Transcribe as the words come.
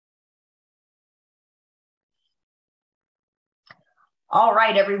All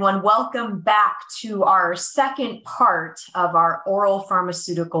right, everyone, welcome back to our second part of our oral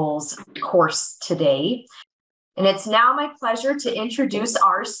pharmaceuticals course today. And it's now my pleasure to introduce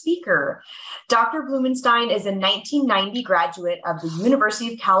our speaker. Dr. Bloomenstein is a 1990 graduate of the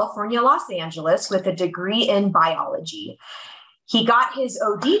University of California, Los Angeles with a degree in biology. He got his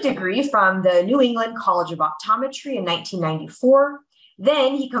OD degree from the New England College of Optometry in 1994.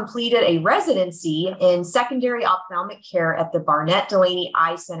 Then he completed a residency in secondary ophthalmic care at the Barnett Delaney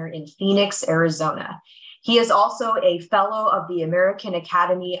Eye Center in Phoenix, Arizona. He is also a fellow of the American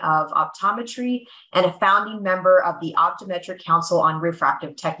Academy of Optometry and a founding member of the Optometric Council on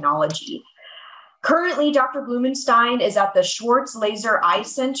Refractive Technology. Currently, Dr. Bloomenstein is at the Schwartz Laser Eye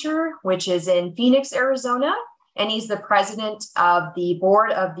Center, which is in Phoenix, Arizona, and he's the president of the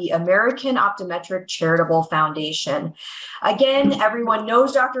board of the American Optometric Charitable Foundation. Again, everyone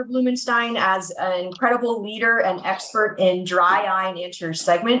knows Dr. Bloomenstein as an incredible leader and expert in dry eye and anterior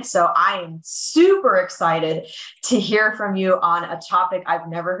segment. So I am super excited to hear from you on a topic I've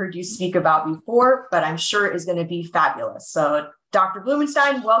never heard you speak about before, but I'm sure is going to be fabulous. So Dr.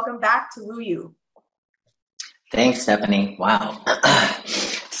 Bloomenstein, welcome back to WooU. Thanks, Stephanie. Wow.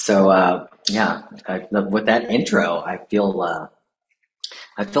 With that intro, I feel a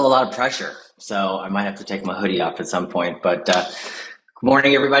lot of pressure. So I might have to take my hoodie off at some point. But good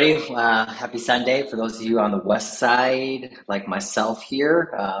morning, everybody. Happy Sunday for those of you on the west side, like myself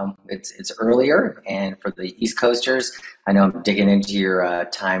here. It's earlier, and for the East Coasters, I know I'm digging into your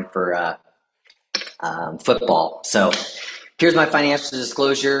time for football. So here's my financial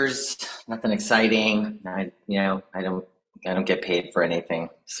disclosures. Nothing exciting. I don't get paid for anything,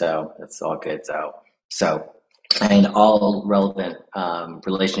 so it's all good. And all relevant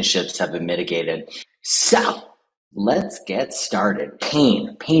relationships have been mitigated. So let's get started.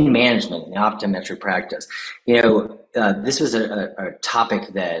 Pain management in optometric practice. This was a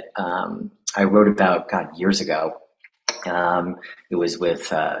topic that I wrote about, years ago. It was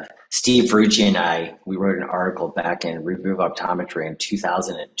with Steve Ferrucci and I. We wrote an article back in Review of Optometry in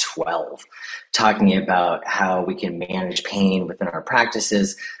 2012, talking about how we can manage pain within our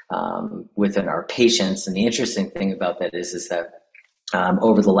practices, within our patients. And the interesting thing about that is that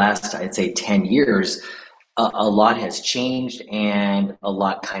over the last, I'd say, 10 years, a lot has changed and a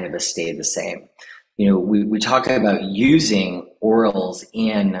lot kind of has stayed the same. We talk about using orals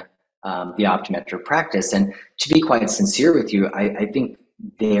in the optometric practice. And to be quite sincere with you, I think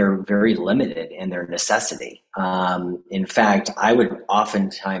they're very limited in their necessity. In fact, I would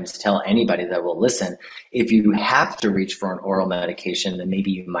oftentimes tell anybody that will listen, if you have to reach for an oral medication, then maybe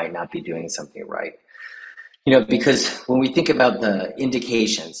you might not be doing something right. Because when we think about the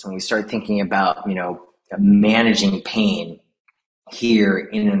indications, when we start thinking about, managing pain here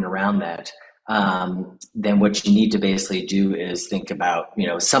in and around that, then what you need to basically do is think about,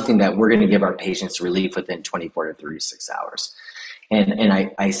 something that we're going to give our patients relief within 24 to 36 hours. And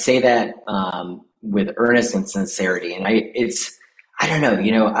I say that with earnest and sincerity. And I don't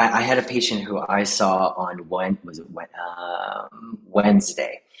know, I had a patient who I saw on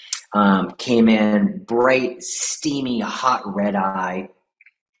Wednesday, came in bright, steamy, hot red eye.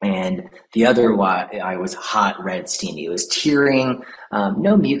 And the other eye was hot, red, steamy. It was tearing,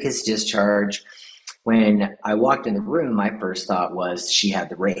 no mucus discharge. When I walked in the room, my first thought was she had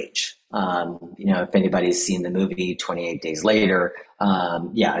the rage. If anybody's seen the movie 28 Days Later,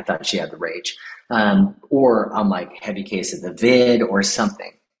 I thought she had the rage. Or I'm like, heavy case of the vid or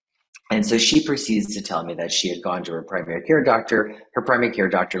something. And so she proceeds to tell me that she had gone to her primary care doctor. Her primary care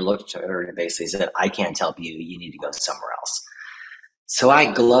doctor looked at her and basically said, I can't help you. You need to go somewhere else. So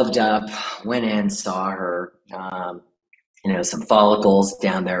I gloved up, went in, saw her, some follicles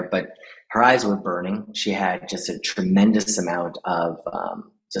down there, but her eyes were burning. She had just a tremendous amount of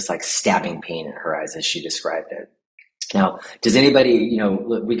just like stabbing pain in her eyes, as she described it. Now, does anybody,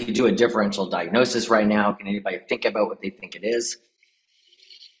 we could do a differential diagnosis right now. Can anybody think about what they think it is?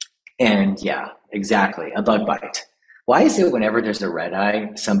 And yeah, exactly, a bug bite. Why is it whenever there's a red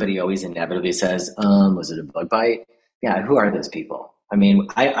eye, somebody always inevitably says, was it a bug bite? Yeah, who are those people? We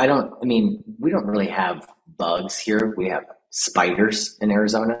don't really have bugs here. We have spiders in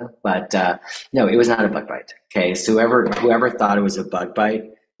Arizona, but no, it was not a bug bite. Okay, so whoever thought it was a bug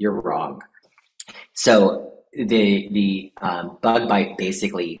bite, you're wrong. So the bug bite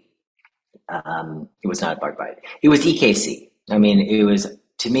basically, it was not a bug bite. It was EKC.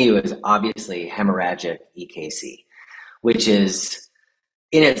 To me, it was obviously hemorrhagic EKC, which is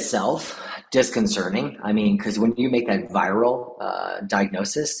in itself disconcerting. Because when you make that viral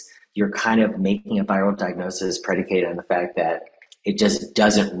diagnosis, you're kind of making a viral diagnosis predicated on the fact that it just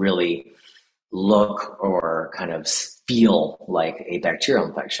doesn't really look or kind of feel like a bacterial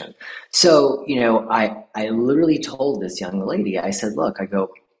infection. So, I literally told this young lady, I said, look, I go,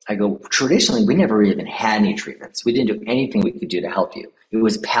 traditionally, we never even had any treatments. We didn't do anything we could do to help you. It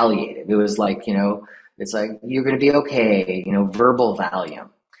was palliative. It was like, it's like, you're going to be okay, verbal Valium.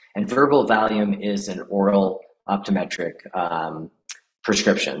 And verbal Valium is an oral optometric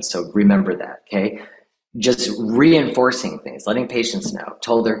prescription. So remember that, okay? Just reinforcing things, letting patients know.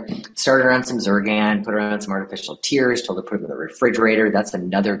 Told her, started her on some Zergan, put her on some artificial tears, told her to put them in the refrigerator. That's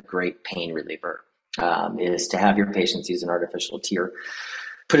another great pain reliever, is to have your patients use an artificial tear.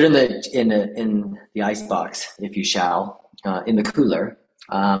 Put it in the ice box, if you shall, in the cooler.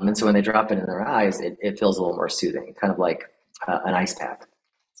 And so when they drop it in their eyes, it feels a little more soothing, kind of like an ice pack.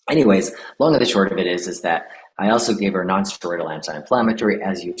 Anyways, long and the short of it is that I also gave her a non-steroidal anti-inflammatory,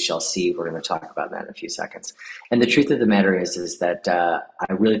 as you shall see. We're going to talk about that in a few seconds. And the truth of the matter is that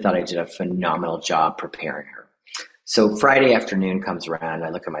I really thought I did a phenomenal job preparing her. So Friday afternoon comes around, I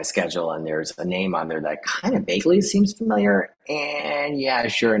look at my schedule, and there's a name on there that kind of vaguely seems familiar. And yeah,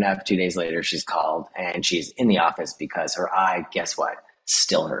 sure enough, 2 days later, she's called, and she's in the office because her eye, guess what,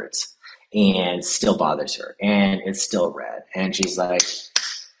 still hurts and still bothers her, and it's still red. And she's like,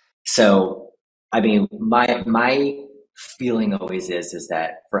 so, I mean, my feeling always is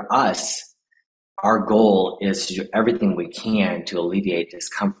that for us, our goal is to do everything we can to alleviate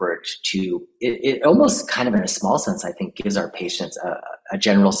discomfort. It almost kind of in a small sense, I think, gives our patients a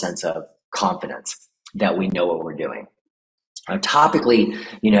general sense of confidence that we know what we're doing. Topically,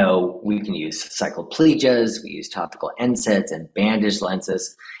 we can use cycloplegias, we use topical NSAIDs and bandage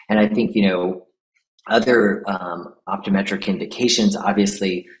lenses. And I think, other optometric indications,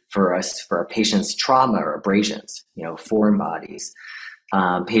 obviously, for our patients, trauma or abrasions, foreign bodies,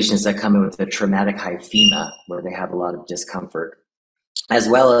 patients that come in with a traumatic hyphema where they have a lot of discomfort, as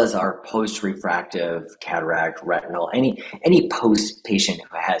well as our post-refractive cataract, retinal, any post-patient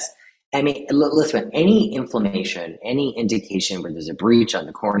who has, listen, any inflammation, any indication where there's a breach on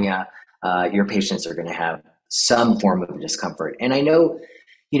the cornea, your patients are going to have some form of discomfort. And I know,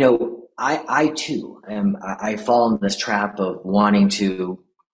 I too I fall in this trap of wanting to,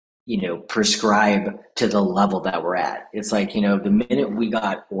 prescribe to the level that we're at. It's like, the minute we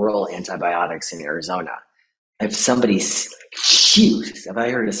got oral antibiotics in Arizona, if if I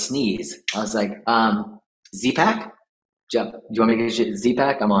heard a sneeze, I was like, Z-Pack? Do you want me to get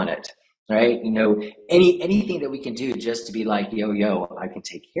Z-Pack? I'm on it, right? Anything that we can do just to be like, yo, I can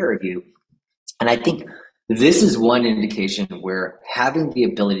take care of you. And I think this is one indication where having the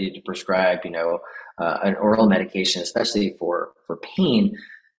ability to prescribe, an oral medication, especially for pain,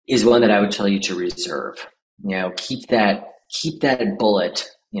 is one that I would tell you to reserve. Keep that bullet,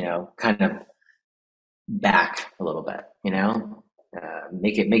 kind of back a little bit.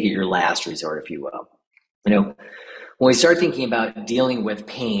 Make it your last resort, if you will. When we start thinking about dealing with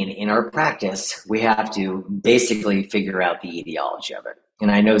pain in our practice, we have to basically figure out the etiology of it.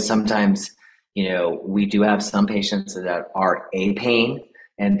 And I know sometimes, we do have some patients that are a pain,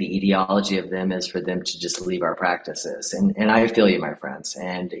 and the etiology of them is for them to just leave our practices. And I feel you, my friends.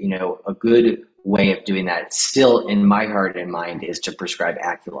 And, a good way of doing that, still in my heart and mind, is to prescribe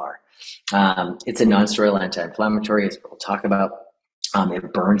Acular. It's a non-steroidal anti-inflammatory, as we'll talk about.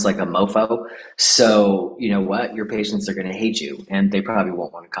 It burns like a mofo. So, your patients are going to hate you, and they probably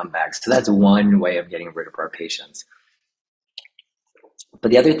won't want to come back. So that's one way of getting rid of our patients. But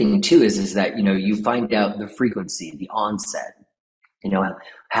the other thing too is that, you find out the frequency, the onset,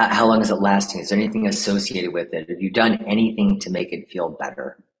 how long is it lasting? Is there anything associated with it? Have you done anything to make it feel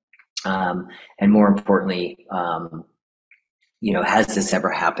better? And more importantly, has this ever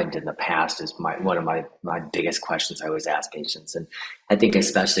happened in the past is one of my biggest questions I always ask patients. And I think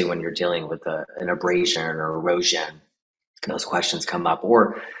especially when you're dealing with an abrasion or erosion, those questions come up.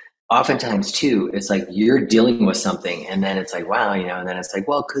 Or oftentimes too, it's like you're dealing with something and then it's like, wow, and then it's like,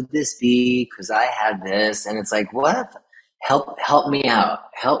 well, could this be because I had this? And it's like, what? Help me out.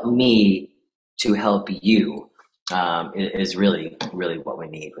 Help me to help you is really, really what we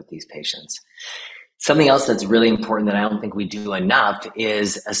need with these patients. Something else that's really important that I don't think we do enough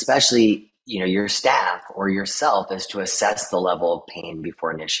is, especially, your staff or yourself, is to assess the level of pain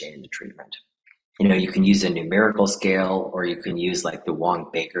before initiating the treatment. You can use a numerical scale, or you can use like the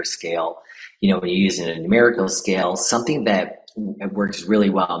Wong-Baker scale. When you use a numerical scale, something that works really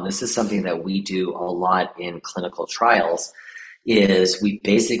well, and this is something that we do a lot in clinical trials, is we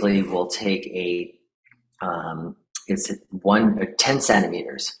basically will take it's 10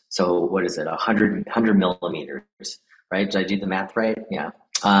 centimeters. So what is it? 100 millimeters, right? Did I do the math right? Yeah.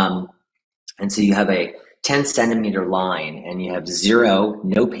 And so you have a 10 centimeter line, and you have 0,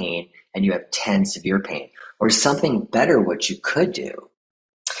 no pain, and you have 10 severe pain. Or something better, what you could do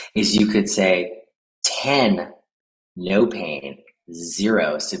is you could say 10 no pain,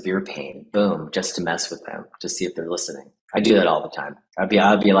 0 severe pain, boom, just to mess with them, to see if they're listening. I do that all the time. I'd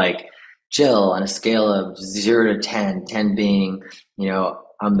be like, Jill, on a scale of 0 to 10, 10 being,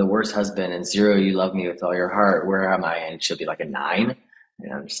 I'm the worst husband, and 0, you love me with all your heart, where am I? And she'll be like a 9.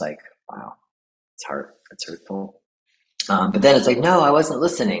 And I'm just like, wow, it's hard. It's hurtful. But then it's like, no, I wasn't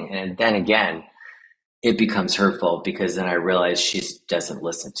listening. And then again, it becomes hurtful because then I realize she doesn't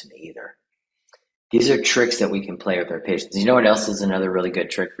listen to me either. These are tricks that we can play with our patients. You know what else is another really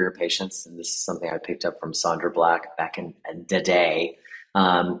good trick for your patients? And this is something I picked up from Sandra Black back in the day,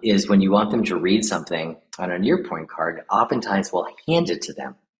 is when you want them to read something on a near-point card, oftentimes we'll hand it to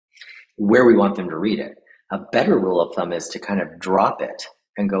them where we want them to read it. A better rule of thumb is to kind of drop it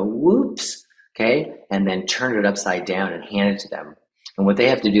and go, whoops, okay? And then turn it upside down and hand it to them. And what they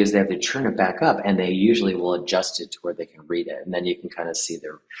have to do is they have to turn it back up, and they usually will adjust it to where they can read it. And then you can kind of see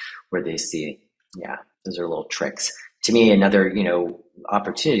where they see. Yeah, those are little tricks. To me, another,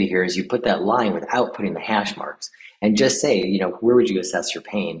 opportunity here is you put that line without putting the hash marks and just say, where would you assess your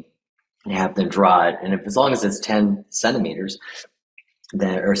pain, and have them draw it. And as long as it's 10 centimeters,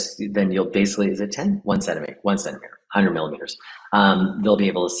 then you'll basically, is it 10? 1 centimeter, 100 millimeters. They'll be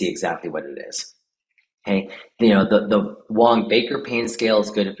able to see exactly what it is. Okay, the Wong-Baker pain scale is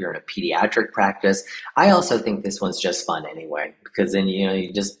good if you're in a pediatric practice. I also think this one's just fun anyway, because then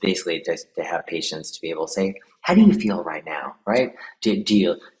you just basically just to have patients to be able to say, how do you feel right now, right? Do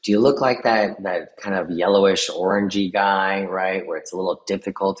you look like that kind of yellowish orangey guy, right, where it's a little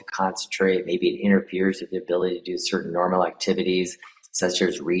difficult to concentrate? Maybe it interferes with the ability to do certain normal activities such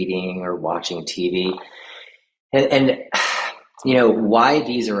as reading or watching TV. And why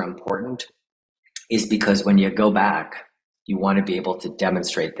these are important is because when you go back, you want to be able to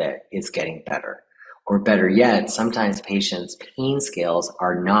demonstrate that it's getting better. Or better yet, sometimes patients' pain scales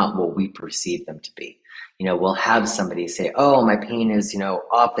are not what we perceive them to be. We'll have somebody say, oh, my pain is,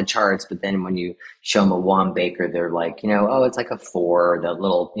 off the charts. But then when you show them a Wong-Baker, they're like, oh, it's like a 4, that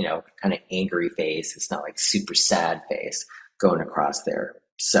little, kind of angry face. It's not like super sad face going across there.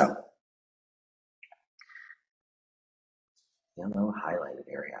 So, yellow highlighted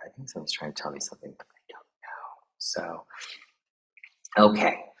area. I think someone's trying to tell me something, but I don't know. So,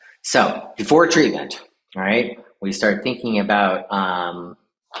 okay. So before treatment, all right, we start thinking about, I'm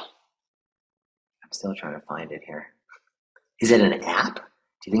still trying to find it here. Is it an app? Do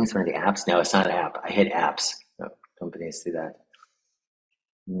you think it's one of the apps? No, it's not an app. I hit apps. No, companies do that.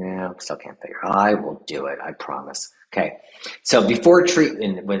 No, still can't figure it out. I will do it, I promise. Okay. So before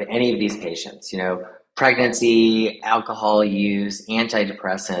treatment with any of these patients, pregnancy, alcohol use,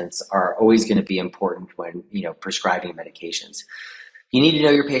 antidepressants are always going to be important when, prescribing medications. You need to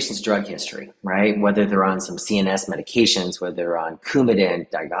know your patient's drug history, right? Whether they're on some CNS medications, whether they're on Coumadin,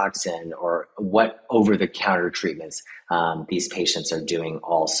 Diagnosing, or what over-the-counter treatments these patients are doing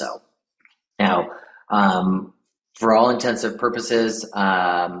also. Now, for all intensive purposes,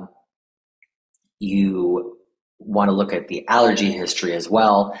 you want to look at the allergy history as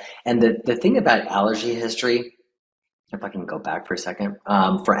well. And the thing about allergy history, if I can go back for a second,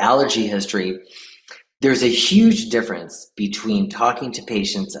 for allergy history, there's a huge difference between talking to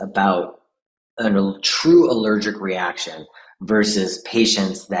patients about a true allergic reaction versus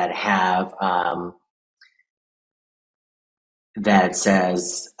patients that have that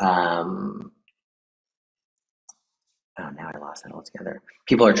says, oh, now I lost it altogether.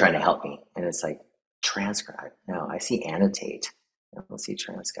 People are trying to help me, and it's like, transcribe. No, I see annotate. I don't see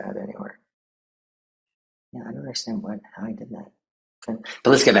transcribe anywhere. Yeah, I don't understand how I did that. Okay.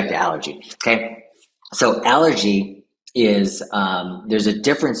 But let's get back to allergy. Okay. So allergy is, there's a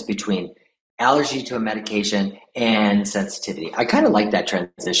difference between allergy to a medication and sensitivity. I kind of like that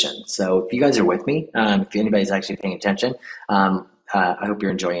transition. So if you guys are with me, if anybody's actually paying attention, I hope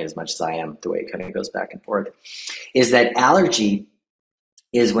you're enjoying it as much as I am, the way it kind of goes back and forth, is that allergy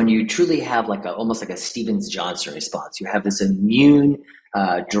is when you truly have almost like a Stevens-Johnson response. You have this immune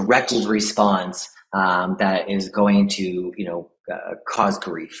directed response that is going to, cause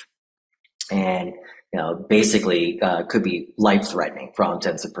grief. And, basically could be life-threatening for all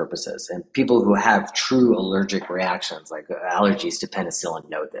intents and purposes. And people who have true allergic reactions, like allergies to penicillin,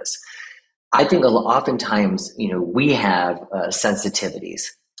 know this. I think oftentimes, we have sensitivities.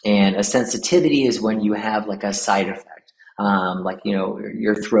 And a sensitivity is when you have a side effect.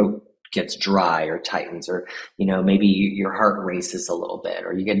 Your throat gets dry or tightens, or, maybe your heart races a little bit,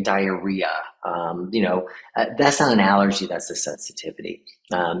 or you get diarrhea. That's not an allergy, that's a sensitivity.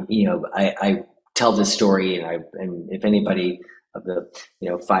 I tell this story, and if anybody of the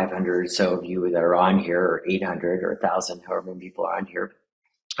 500 or so of you that are on here, or 800 or 1,000, however many people are on here,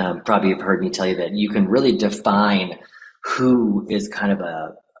 probably have heard me tell you that you can really define who is kind of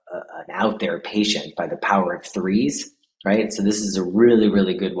an out there patient by the power of threes, right? So this is a really,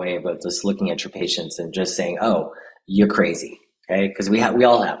 really good way of just looking at your patients and just saying, oh, you're crazy, okay? Because we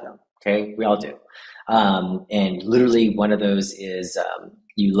all have them, okay? We all do. And literally one of those is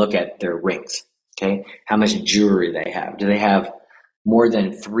you look at their rings, okay? How much jewelry they have. Do they have more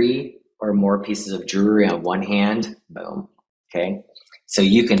than 3 or more pieces of jewelry on one hand? Boom, okay? So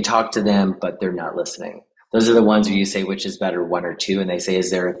you can talk to them, but they're not listening. Those are the ones where you say, which is better, 1 or 2? And they say, is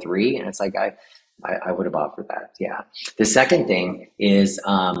there a 3? And it's like, I would have offered that. Yeah. The second thing is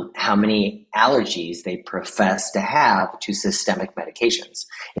how many allergies they profess to have to systemic medications.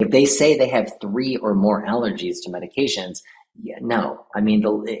 If they say they have 3 or more allergies to medications, yeah, no. I mean,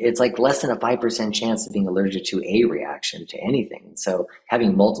 it's like less than a 5% chance of being allergic to a reaction to anything. So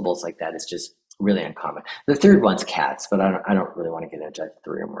having multiples like that is just really uncommon. The third one's cats, but I don't really want to get into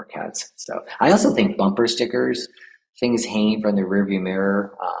 3 or more cats. So I also think bumper stickers, things hanging from the rearview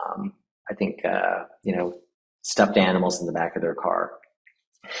mirror, I think, stuffed animals in the back of their car.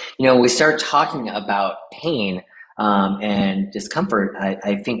 When we start talking about pain and discomfort,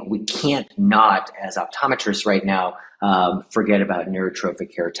 I think we can't not, as optometrists right now, forget about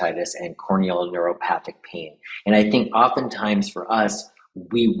neurotrophic keratitis and corneal neuropathic pain. And I think oftentimes for us,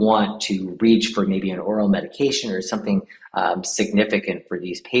 we want to reach for maybe an oral medication or something significant for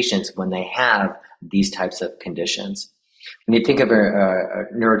these patients when they have these types of conditions. When you think of a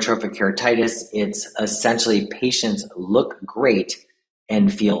neurotrophic keratitis, it's essentially patients look great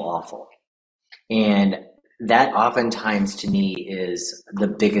and feel awful. And that oftentimes to me is the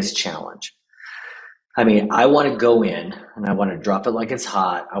biggest challenge. I mean, I want to go in and I want to drop it like it's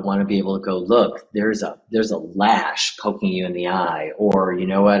hot. I want to be able to go, look, there's a lash poking you in the eye, or you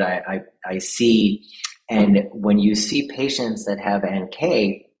know what, I see. And when you see patients that have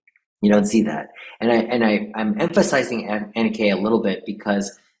NK, you don't see that. And I'm emphasizing NK a little bit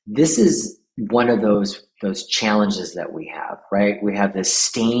because this is one of those challenges that we have, right? We have this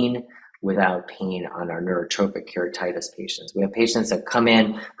stain without pain on our neurotrophic keratitis patients. We have patients that come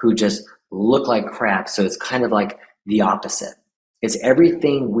in who just look like crap. So it's kind of like the opposite. It's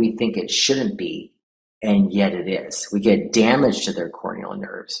everything we think it shouldn't be, and yet it is. We get damage to their corneal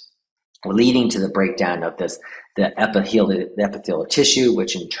nerves, leading to the breakdown of the epithelial tissue,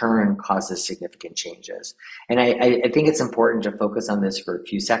 which in turn causes significant changes. And I think it's important to focus on this for a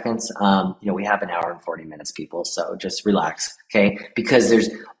few seconds. We have an hour and 40 minutes, people, so just relax, okay? Because there's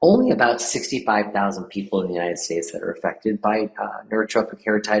only about 65,000 people in the United States that are affected by neurotrophic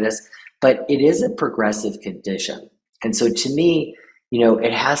keratitis, but it is a progressive condition. And so to me,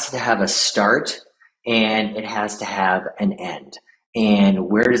 it has to have a start and it has to have an end. And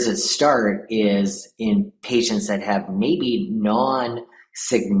where does it start is in patients that have maybe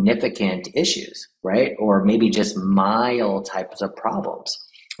non-significant issues, right? Or maybe just mild types of problems,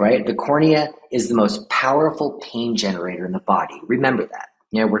 right? The cornea is the most powerful pain generator in the body. Remember that.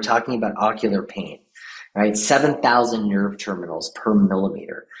 We're talking about ocular pain, right? 7,000 nerve terminals per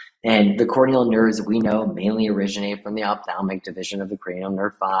millimeter. And the corneal nerves, we know, mainly originate from the ophthalmic division of the cranial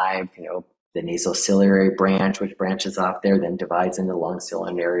nerve 5, the nasociliary branch, which branches off there, then divides into the long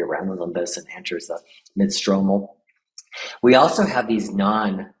ciliary around the limbus and enters the midstromal. We also have these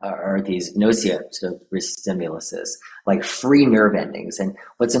nociceptive stimuluses, like free nerve endings. And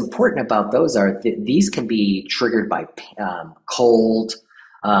what's important about those are these can be triggered by cold,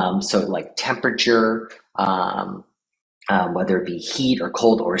 so like temperature, whether it be heat or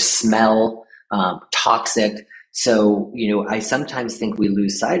cold or smell, toxic. So, I sometimes think we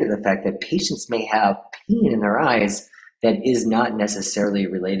lose sight of the fact that patients may have pain in their eyes that is not necessarily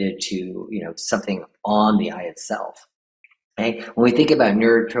related to, something on the eye itself. Okay? When we think about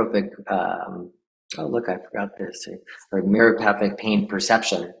neurotrophic, I forgot this, or neuropathic pain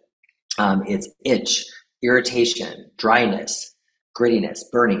perception, it's itch, irritation, dryness, grittiness,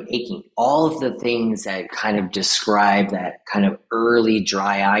 burning, aching, all of the things that kind of describe that kind of early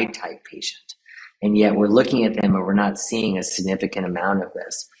dry eye type patient. And yet we're looking at them and we're not seeing a significant amount of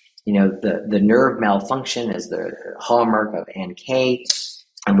this. The nerve malfunction is the hallmark of NK.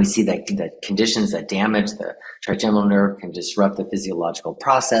 And we see that the conditions that damage the trigeminal nerve can disrupt the physiological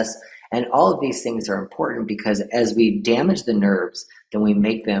process. And all of these things are important because as we damage the nerves, then we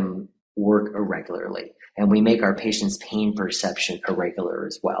make them work irregularly. And we make our patient's pain perception irregular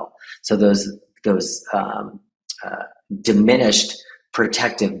as well. So those diminished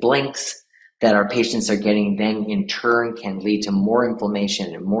protective blinks that our patients are getting then in turn can lead to more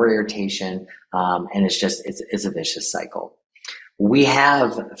inflammation and more irritation. And it's a vicious cycle. We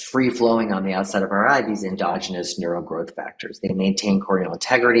have free flowing on the outside of our eye, these endogenous neural growth factors. They maintain corneal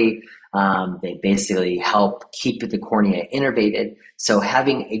integrity. They basically help keep the cornea innervated. So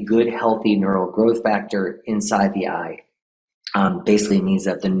having a good, healthy neural growth factor inside the eye basically means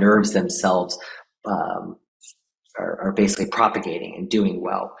that the nerves themselves are basically propagating and doing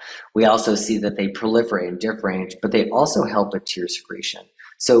well. We also see that they proliferate and differentiate, but they also help with tear secretion.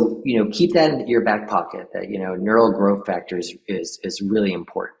 So, keep that in your back pocket, that, neural growth factors is really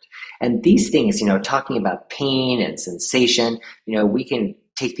important. And these things, talking about pain and sensation, we can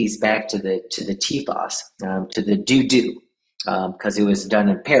take these back to the TFOS, to the do, because it was done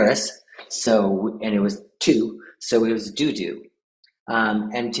in Paris. So, and it was two, so it was do.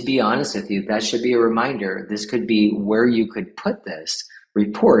 And to be honest with you, that should be a reminder. This could be where you could put this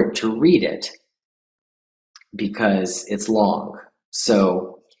report to read it, because it's long.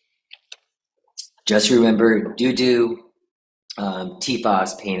 So just remember do,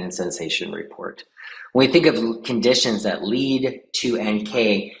 TFOS, pain and sensation report. When we think of conditions that lead to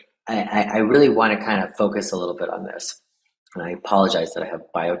NK, I really want to kind of focus a little bit on this. And I apologize that I have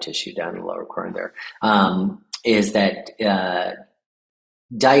biotissue down in the lower corner there. Is that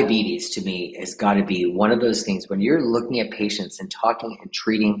diabetes, to me, has got to be one of those things when you're looking at patients and talking and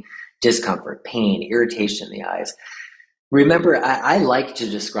treating discomfort, pain, irritation in the eyes. Remember, I like to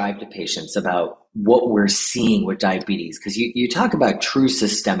describe to patients about what we're seeing with diabetes, because you talk about true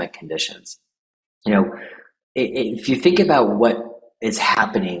systemic conditions. If you think about what is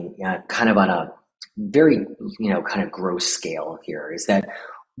happening kind of on a very, kind of gross scale here, is that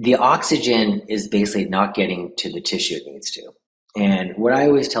the oxygen is basically not getting to the tissue it needs to. And what I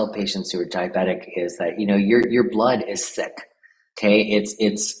always tell patients who are diabetic is that, your blood is thick, okay?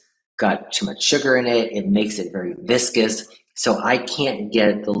 It's got too much sugar in it. It makes it very viscous. So I can't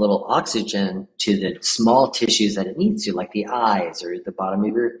get the little oxygen to the small tissues that it needs to, like the eyes or the bottom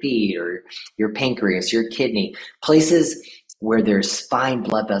of your feet or your pancreas, your kidney, places where there's fine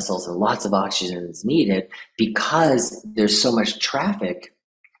blood vessels and lots of oxygen is needed, because there's so much traffic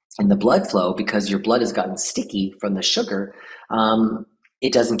in the blood flow, because your blood has gotten sticky from the sugar.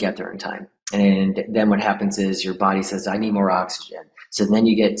 It doesn't get there in time. And then what happens is your body says, I need more oxygen. So then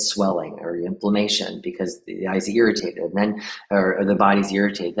you get swelling or inflammation because the eye's irritated, and then, or the body's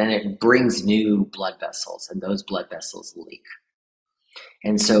irritated. Then it brings new blood vessels, and those blood vessels leak.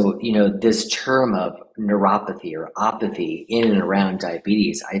 And so, this term of neuropathy or opathy in and around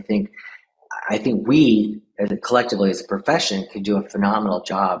diabetes, I think we, collectively as a profession, could do a phenomenal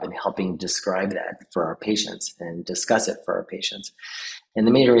job in helping describe that for our patients and discuss it for our patients. And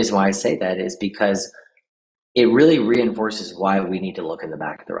the main reason why I say that is because it really reinforces why we need to look in the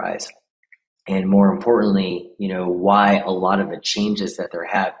back of their eyes. And more importantly, why a lot of the changes that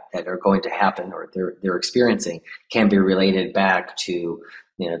that are going to happen or they're experiencing can be related back to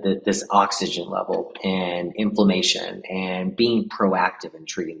this oxygen level and inflammation and being proactive in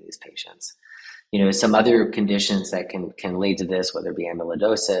treating these patients. Some other conditions that can lead to this, whether it be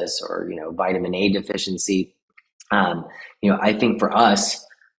amyloidosis or vitamin A deficiency. I think for us,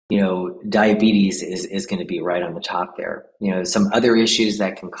 diabetes is going to be right on the top there. Some other issues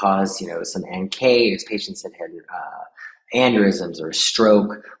that can cause, some NK is patients that had aneurysms or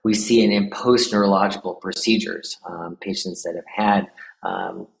stroke. We see it in post-neurological procedures, patients that have had,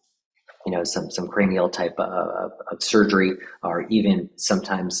 some cranial type of surgery, or even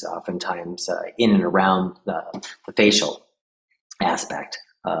oftentimes in and around the facial aspect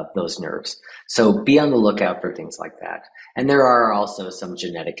of those nerves. So be on the lookout for things like that. And there are also some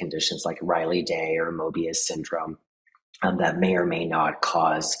genetic conditions like Riley-Day or Mobius syndrome that may or may not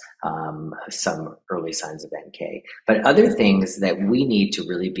cause some early signs of NK. But other things that we need to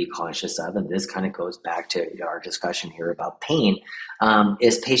really be conscious of, and this kind of goes back to our discussion here about pain,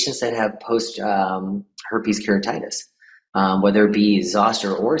 is patients that have post-herpes keratitis, whether it be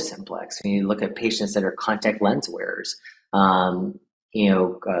zoster or simplex. When you look at patients that are contact lens wearers,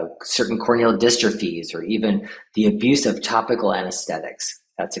 certain corneal dystrophies, or even the abuse of topical anesthetics.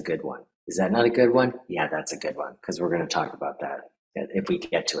 That's a good one. Is that not a good one? Yeah, that's a good one, because we're going to talk about that if we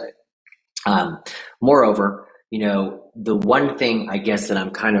get to it. Moreover, the one thing I guess that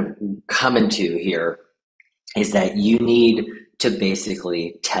I'm kind of coming to here is that you need to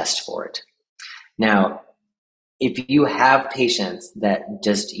basically test for it. Now, if you have patients that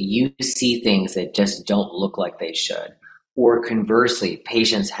you see things that just don't look like they should, or conversely,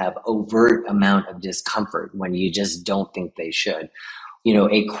 patients have overt amount of discomfort when you just don't think they should,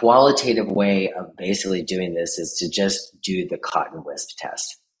 a qualitative way of basically doing this is to just do the cotton wisp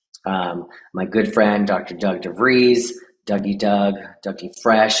test. My good friend, Dr. Doug DeVries, Dougie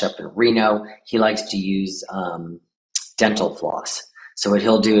Fresh up in Reno, he likes to use dental floss. So what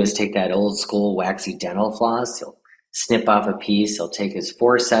he'll do is take that old school waxy dental floss, he'll snip off a piece, he'll take his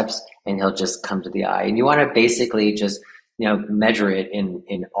forceps, and he'll just come to the eye. And you want to basically just measure it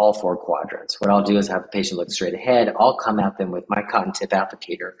in all four quadrants. What I'll do is have the patient look straight ahead. I'll come at them with my cotton tip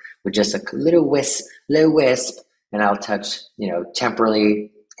applicator with just a little wisp, and I'll touch,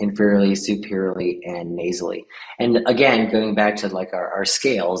 temporally, inferiorly, superiorly, and nasally. And again, going back to like our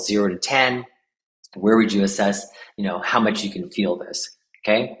scale, 0 to 10, where would you assess, how much you can feel this,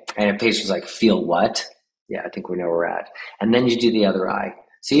 okay? And if patient's like, feel what? Yeah, I think we know where we're at. And then you do the other eye.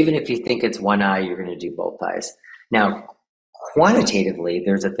 So even if you think it's one eye, you're going to do both eyes. Now, quantitatively,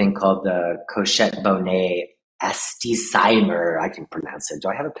 there's a thing called the Cochette-Bonnet Astisimer. I can pronounce it. Do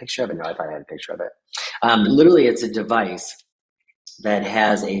I have a picture of it? No, I thought I had a picture of it. Literally, it's a device that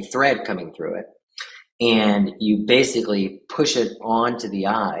has a thread coming through it. And you basically push it onto the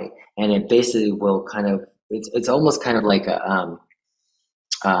eye, and it basically will it's almost kind of like a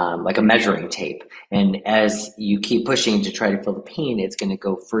measuring tape. And as you keep pushing to try to feel the pain, it's going to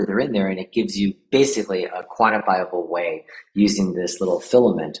go further in there, and it gives you basically a quantifiable way using this little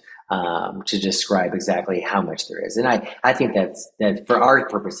filament to describe exactly how much there is. And I think that for our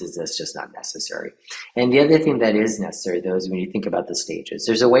purposes, that's just not necessary. And the other thing that is necessary, though, is when you think about the stages.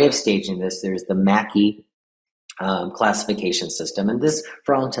 There's a way of staging this. There's the Mackey classification system. And this,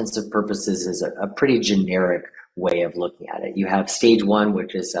 for all intents and purposes, is a pretty generic way of looking at it. You have stage 1,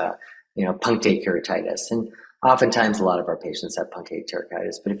 which is punctate keratitis, and oftentimes a lot of our patients have punctate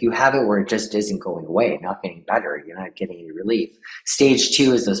keratitis. But if you have it where it just isn't going away, not getting better, you're not getting any relief. Stage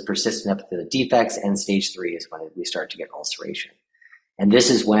 2 is those persistent epithelial defects, and stage 3 is when we start to get ulceration. And this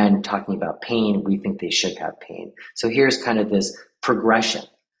is when, talking about pain, we think they should have pain. So here's kind of this progression.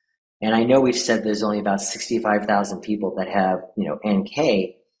 And I know we've said there's only about 65,000 people that have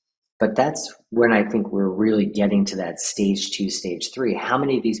NK. But that's when I think we're really getting to that stage 2, stage 3. How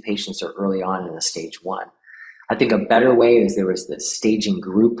many of these patients are early on in the stage 1? I think a better way is there was this staging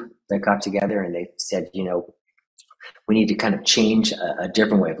group that got together, and they said, we need to kind of change a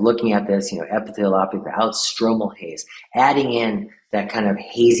different way of looking at this, epitheliopathy without stromal haze, adding in that kind of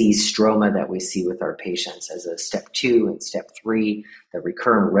hazy stroma that we see with our patients as a step 2 and step 3, the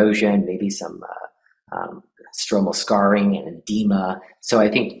recurrent erosion, maybe some stromal scarring and edema. So I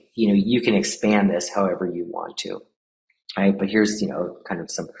think, you can expand this however you want to. Right? But here's, kind of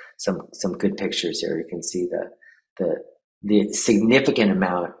some good pictures here. You can see the significant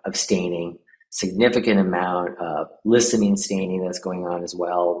amount of staining, significant amount of lissamine staining that's going on as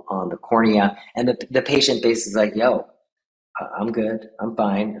well on the cornea. And the patient basically is like, yo, I'm good, I'm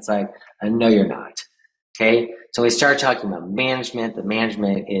fine. It's like, no, you're not. Okay, so we start talking about management. The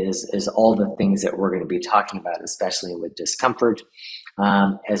management is all the things that we're going to be talking about, especially with discomfort,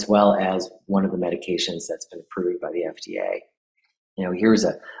 as well as one of the medications that's been approved by the FDA. Here's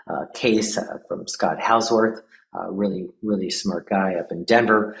a case from Scott Hausworth, a really, really smart guy up in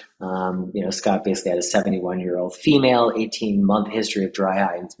Denver. Scott basically had a 71-year-old female, 18-month history of dry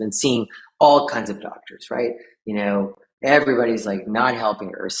eye, and has been seeing all kinds of doctors, right? Everybody's like not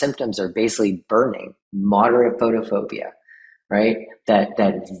helping her. Her symptoms are basically burning, moderate photophobia, right?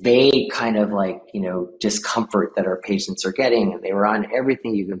 That vague kind of discomfort that our patients are getting, and they were on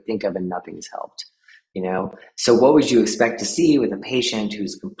everything you can think of and nothing's helped, So what would you expect to see with a patient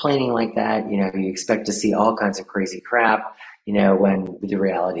who's complaining like that? You expect to see all kinds of crazy crap, when the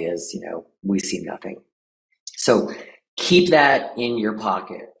reality is, we see nothing. So keep that in your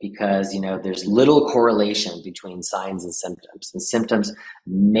pocket because, there's little correlation between signs and symptoms. And symptoms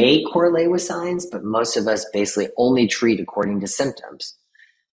may correlate with signs, but most of us basically only treat according to symptoms.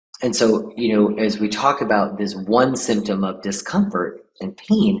 And so, as we talk about this one symptom of discomfort and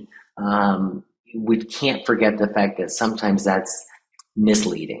pain, we can't forget the fact that sometimes that's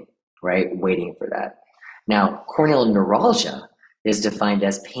misleading, right? Waiting for that. Now, corneal neuralgia is defined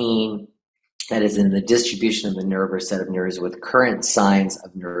as pain that is in the distribution of the nerve or set of nerves with current signs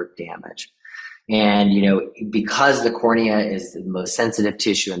of nerve damage. And, because the cornea is the most sensitive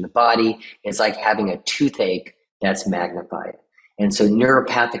tissue in the body, it's like having a toothache that's magnified. And so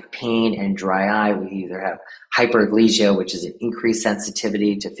neuropathic pain and dry eye, we either have hyperglycia, which is an increased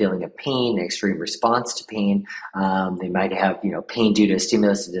sensitivity to feeling of pain, an extreme response to pain. They might have, pain due to a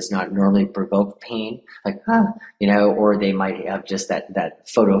stimulus that does not normally provoke pain, or they might have just that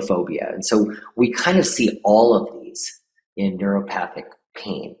photophobia. And so we kind of see all of these in neuropathic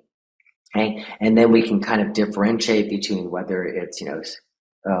pain. Okay? And then we can kind of differentiate between whether it's,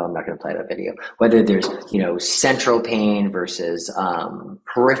 I'm not going to play that video. Whether there's, central pain versus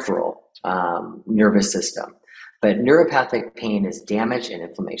peripheral nervous system. But neuropathic pain is damage and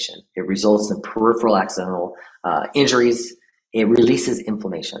inflammation. It results in peripheral accidental injuries. It releases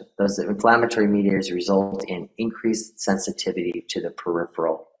inflammation. Those inflammatory mediators result in increased sensitivity to the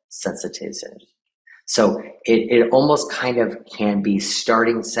peripheral sensitization. So it almost kind of can be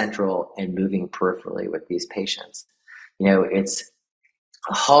starting central and moving peripherally with these patients. It's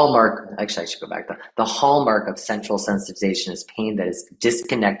a hallmark, actually I should go back. The hallmark of central sensitization is pain that is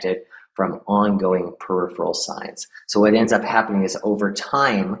disconnected from ongoing peripheral signs. So what ends up happening is over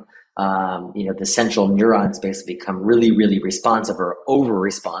time, the central neurons basically become really, really responsive or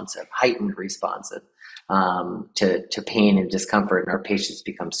over-responsive, heightened responsive to pain and discomfort, and our patients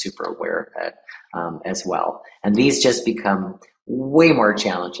become super aware of that as well. And these just become way more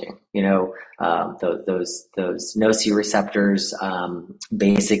challenging. Those nociceptors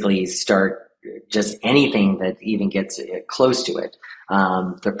basically start just anything that even gets close to it.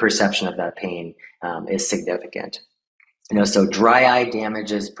 The perception of that pain is significant. So dry eye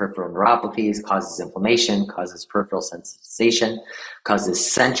damages peripheral neuropathies, causes inflammation, causes peripheral sensitization,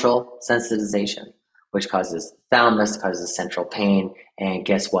 causes central sensitization, which causes thalamus, causes central pain, and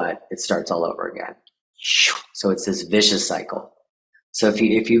guess what? It starts all over again. So it's this vicious cycle. So if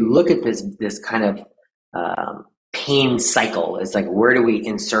you look at this kind of pain cycle, it's like, where do we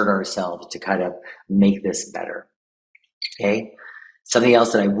insert ourselves to kind of make this better? Okay. Something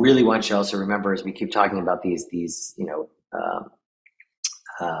else that I really want you to also remember is we keep talking about these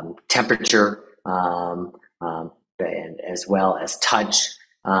temperature and as well as touch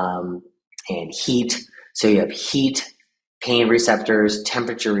and heat. So you have heat, pain receptors,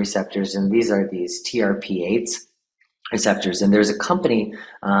 temperature receptors, and these are these TRP8s receptors. And there's a company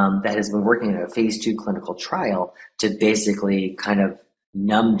that has been working in a phase 2 clinical trial to basically kind of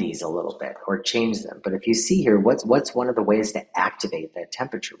numb these a little bit or change them. But if you see here, what's one of the ways to activate that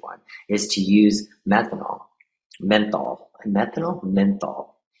temperature one is to use menthol.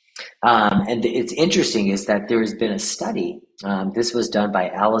 And it's interesting is that there's been a study, this was done by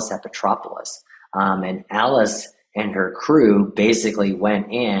Alice Epitropoulos, and Alice and her crew basically went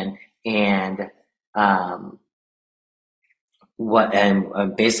in and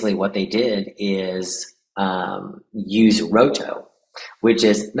basically what they did is use Roto, which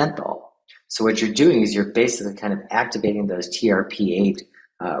is menthol. So what you're doing is you're basically kind of activating those TRP8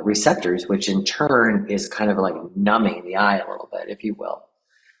 receptors, which in turn is kind of like numbing the eye a little bit, if you will,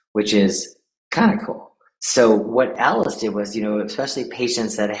 which is kind of cool. So what Alice did was, especially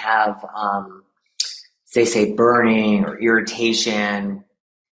patients that have, they say burning or irritation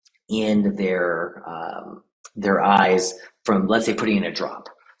in their eyes from, let's say, putting in a drop.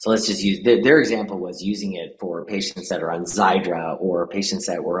 So let's just use, their example was using it for patients that are on Xiidra or patients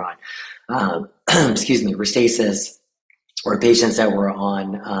that were on, Restasis, or patients that were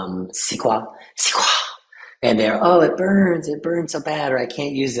on Cequa, and they're, it burns so bad, or I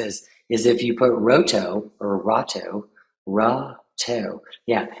can't use this, is if you put Roto,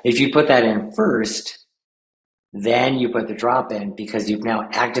 if you put that in first, then you put the drop in, because you've now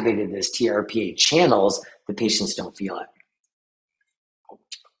activated this TRPA channels, the patients don't feel it.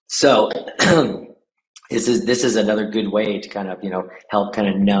 So this is another good way to kind of, help kind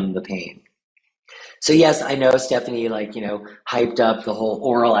of numb the pain. So yes, I know Stephanie, hyped up the whole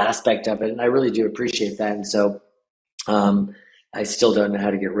oral aspect of it, and I really do appreciate that. And so I still don't know how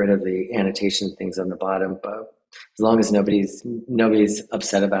to get rid of the annotation things on the bottom, but as long as nobody's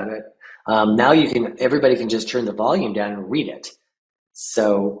upset about it. Now everybody can just turn the volume down and read it.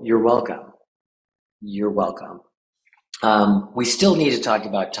 So you're welcome. We still need to talk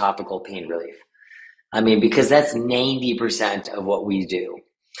about topical pain relief. Because that's 90% of what we do.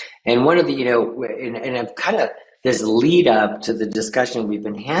 And one of the, and I've kind of, this lead up to the discussion we've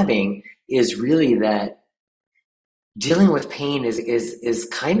been having is really that dealing with pain is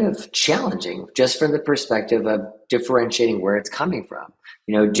kind of challenging, just from the perspective of differentiating where it's coming from,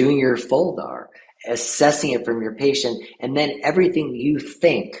 doing your FOLDAR, assessing it from your patient, and then everything you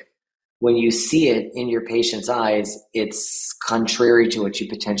think when you see it in your patient's eyes, it's contrary to what you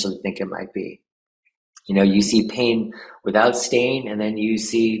potentially think it might be. You see pain without stain, and then you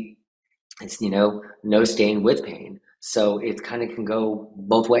see it's, no stain with pain. So it kind of can go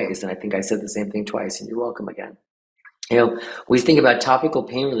both ways. And I think I said the same thing twice, and you're welcome again. We think about topical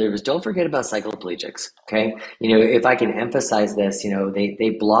pain relievers. Don't forget about cycloplegics, okay? If I can emphasize this,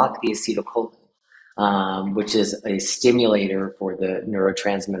 they block the acetylcholine, which is a stimulator for the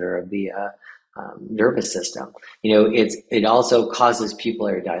neurotransmitter of the nervous system. It also causes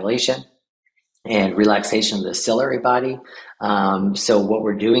pupillary dilation and relaxation of the ciliary body. So what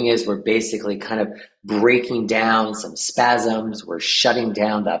we're doing is we're basically kind of breaking down some spasms. We're shutting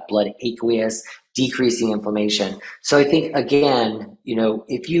down that blood aqueous, decreasing inflammation. So I think, again,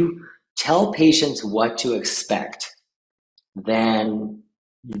 if you tell patients what to expect, then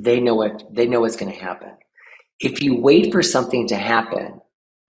they know what's going to happen. If you wait for something to happen,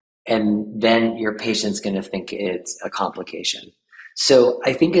 and then your patient's going to think it's a complication. So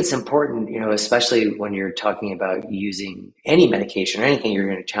I think it's important, especially when you're talking about using any medication or anything you're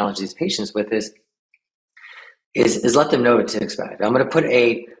going to challenge these patients with, is let them know what to expect. I'm going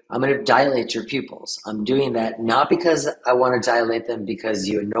to dilate your pupils. I'm doing that not because I want to dilate them because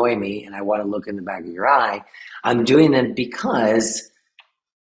you annoy me and I want to look in the back of your eye. I'm doing them because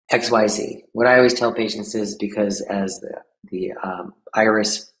XYZ. What I always tell patients is because as the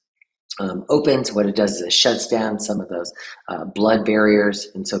iris opens, what it does is it shuts down some of those blood barriers,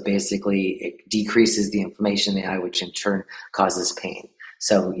 and so basically it decreases the inflammation in the eye, which in turn causes pain.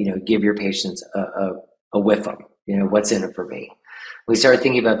 So give your patients a whiff of what's in it for me. We start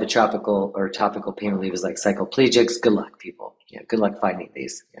thinking about the topical pain relievers like cycloplegics. Good luck, people. Good luck finding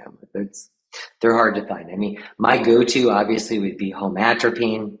these. They're hard to find. I mean, my go-to obviously would be home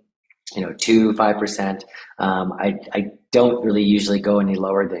atropine, 2-5%. I don't really usually go any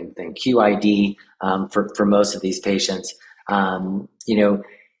lower than QID for most of these patients.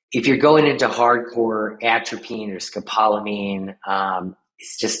 If you're going into hardcore atropine or scopolamine,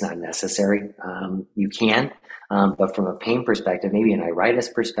 it's just not necessary. You can, but from a pain perspective, maybe an iritis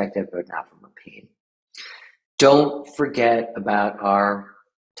perspective, but not from a pain. Don't forget about our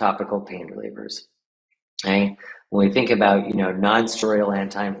topical pain relievers. Okay? When we think about non-steroidal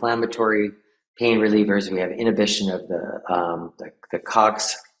anti-inflammatory pain relievers, we have inhibition of the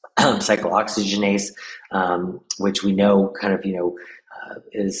COX cyclooxygenase, which we know kind of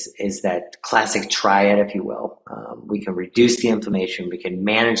is that classic triad, if you will. We can reduce the inflammation, we can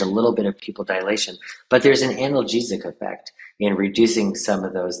manage a little bit of pupil dilation, but there's an analgesic effect in reducing some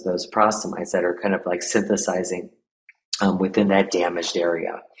of those prostamides that are kind of like synthesizing within that damaged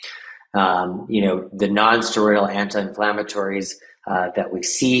area. The non-steroidal anti-inflammatories that we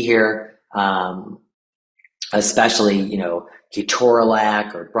see here, especially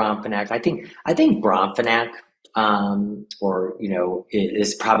ketorolac or bromfenac. I think bromfenac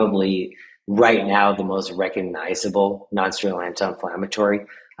is probably right now the most recognizable non-steroidal anti-inflammatory.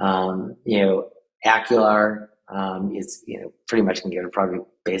 Acular is pretty much can get it probably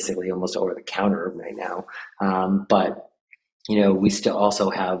basically almost over the counter right now, but we still also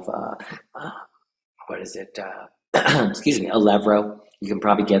have excuse me, Alevro. You can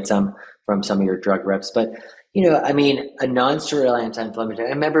probably get some from some of your drug reps, but a non-steroidal anti-inflammatory.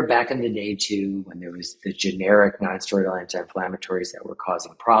 I remember back in the day too, when there was the generic non-steroidal anti-inflammatories that were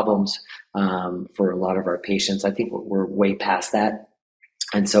causing problems for a lot of our patients. I think we're way past that,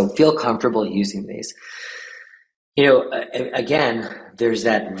 and so feel comfortable using these. Again, there's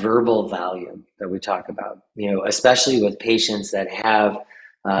that verbal value that we talk about. Especially with patients that have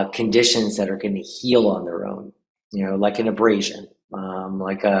conditions that are going to heal on their own. Like an abrasion,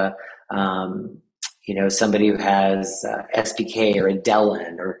 like somebody who has SPK or a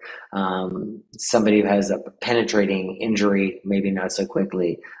Delin, or somebody who has a penetrating injury, maybe not so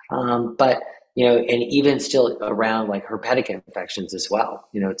quickly, but and even still around like herpetic infections as well.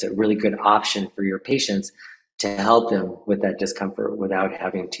 It's a really good option for your patients to help them with that discomfort without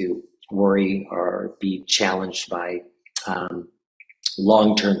having to worry or be challenged by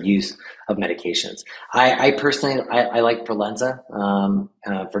long-term use of medications. I personally like Prolensa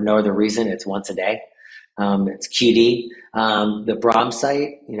for no other reason. It's once a day. It's QD. The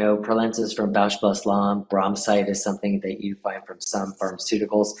Bloomenstein, Prolensa is from Bausch Plus Lomb. Bloomenstein is something that you find from some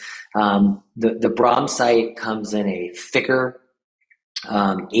pharmaceuticals. The Bloomenstein comes in a thicker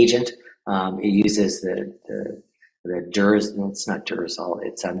agent. It uses the it's not Durasol,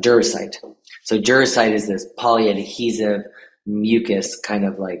 it's Duracite. So Duracite is this polyadhesive mucus kind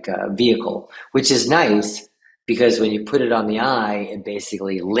of like vehicle, which is nice because when you put it on the eye, it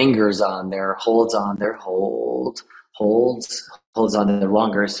basically lingers on there, holds on there, holds on there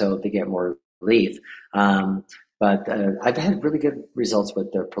longer, so they get more relief. But I've had really good results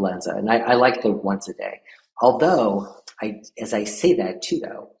with the Prolensa, and I like the once a day. Although, as I say that too,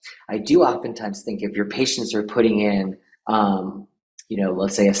 though, I do oftentimes think if your patients are putting in,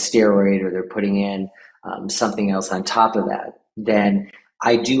 let's say a steroid, or they're putting in something else on top of that, then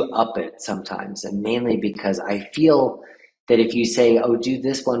I do up it sometimes, and mainly because I feel that if you say, oh, do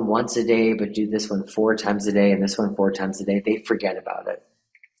this one once a day, but do this one 4 times a day and this one 4 times a day, they forget about it.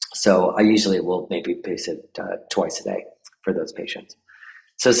 So I usually will maybe pace it twice a day for those patients.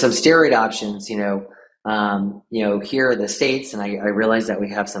 So some steroid options, here in the States, and I realize that we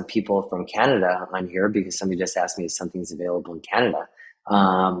have some people from Canada on here because somebody just asked me if something's available in Canada.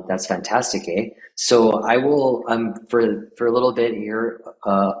 That's fantastic, eh? So I will, for a little bit here,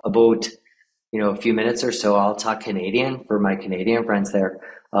 about, a few minutes or so, I'll talk Canadian for my Canadian friends there.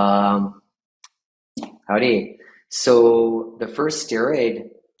 Um, Howdy. So the first steroid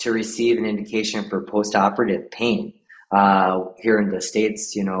to receive an indication for postoperative pain here in the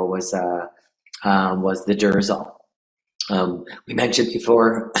States, was the Durezol. We mentioned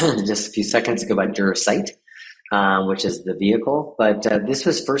before, just a few seconds ago, about Duracite, which is the vehicle, but this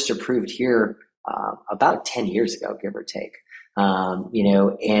was first approved here about 10 years ago, give or take.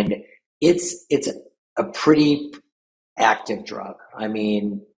 And it's a pretty active drug. I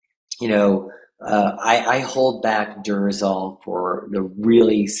mean, you know, I hold back Durezol for the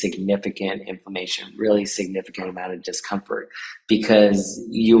really significant inflammation, really significant amount of discomfort, because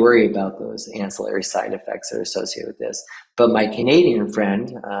you worry about those ancillary side effects that are associated with this. But my Canadian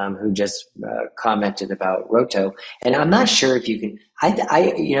friend, who just commented about Roto, and I'm not sure if you can,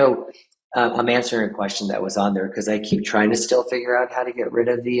 I'm answering a question that was on there because I keep trying to still figure out how to get rid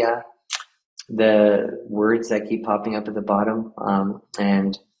of the words that keep popping up at the bottom,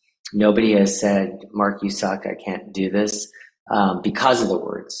 and nobody has said, Mark, you suck, I can't do this, because of the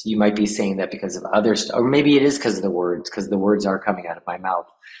words. You might be saying that because of other stuff, or maybe it is because of the words, because the words are coming out of my mouth,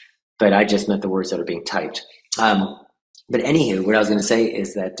 but I just meant the words that are being typed. But anywho, what I was going to say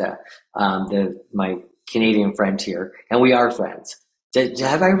is that my Canadian friend here, and we are friends.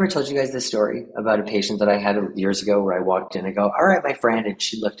 Have I ever told you guys this story about a patient that I had years ago where I walked in and go, all right, my friend, and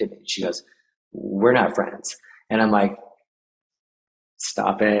she looked at me and she goes, we're not friends. And I'm like,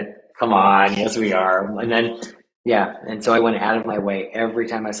 stop it. Come on. Yes, we are. And then, yeah. And so I went out of my way every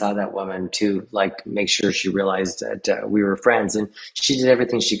time I saw that woman to like make sure she realized that we were friends. And she did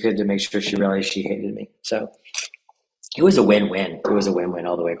everything she could to make sure she realized she hated me. So it was a win-win. It was a win-win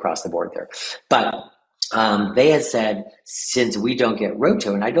all the way across the board there. But they had said, since we don't get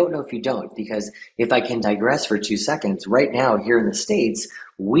Roto, and I don't know if you don't, because if I can digress for 2 seconds, right now here in the States,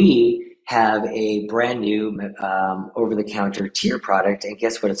 we have a brand new over-the-counter tier product, and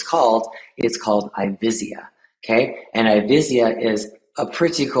guess what it's called? It's called Ivisia, okay? And Ivisia is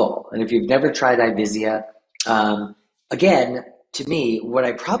pretty cool. And if you've never tried Ivisia, again, to me, what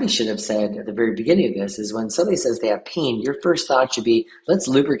I probably should have said at the very beginning of this is when somebody says they have pain, your first thought should be, let's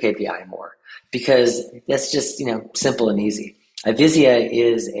lubricate the eye more, because that's just, simple and easy. Ivisia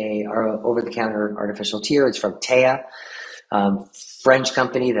is a over-the-counter artificial tear. It's from Théa, French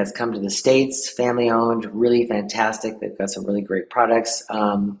company that's come to the States, family-owned, really fantastic. They've got some really great products.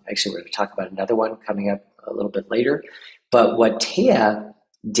 Actually, we're going to talk about another one coming up a little bit later. But what Théa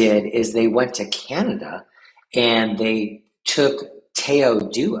did is they went to Canada and they took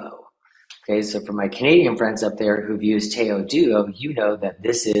Théo Duo. Okay, so for my Canadian friends up there who've used Théo Duo, you know that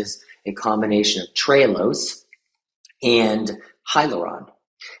this is a combination of Trehalose and hyaluron.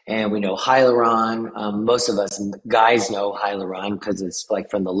 And we know hyaluron, most of us guys know hyaluron because it's like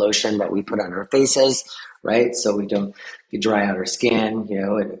from the lotion that we put on our faces, right? So we don't dry out our skin,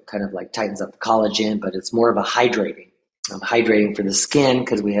 it kind of like tightens up the collagen, but it's more of a hydrating for the skin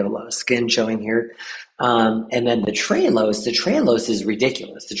because we have a lot of skin showing here. And then the Trehalose is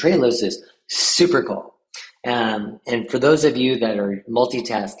ridiculous. The Trehalose is super cool. And for those of you that are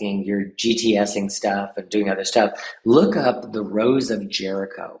multitasking, you're GTSing stuff and doing other stuff, look up the Rose of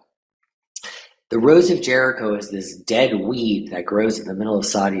Jericho. The Rose of Jericho is this dead weed that grows in the middle of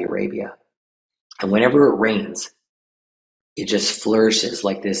Saudi Arabia. And whenever it rains, it just flourishes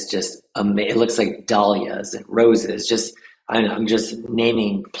like this, it looks like dahlias and roses. I'm just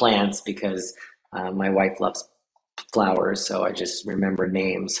naming plants because my wife loves flowers, so I just remember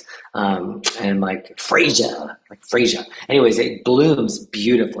names. And like freesia. Anyways, it blooms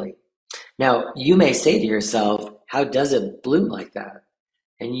beautifully. Now, you may say to yourself, how does it bloom like that?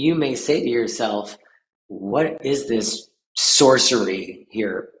 And you may say to yourself, what is this sorcery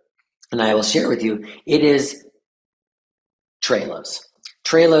here? And I will share with you, it is Trehalose.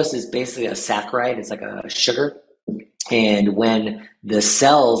 Trehalose is basically a saccharide. It's like a sugar. And when the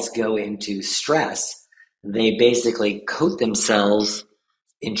cells go into stress, they basically coat themselves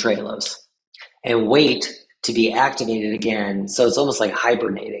in Trehalose and wait to be activated again. So it's almost like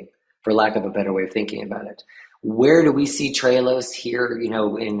hibernating, for lack of a better way of thinking about it. Where do we see Trehalose here,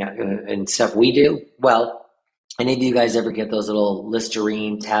 in stuff we do? Well, any of you guys ever get those little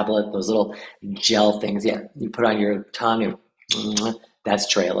Listerine tablet, those little gel things? Yeah, you put on your tongue and that's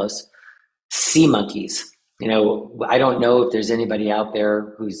Trehalose. Sea monkeys. I don't know if there's anybody out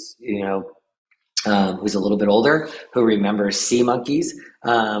there who's a little bit older who remembers sea monkeys.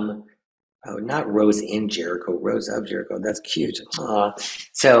 Not Rose in Jericho, Rose of Jericho. That's cute.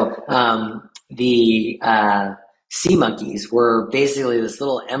 The sea monkeys were basically this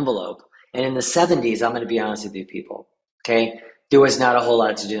little envelope. And in the 70s, I'm going to be honest with you people, okay? There was not a whole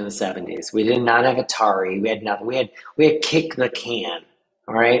lot to do in the 70s. We did not have Atari. We had nothing. We had kick the can,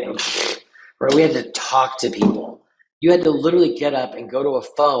 all right? Or we had to talk to people. You had to literally get up and go to a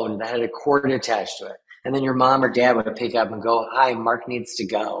phone that had a cord attached to it. And then your mom or dad would pick up and go, hi, Mark needs to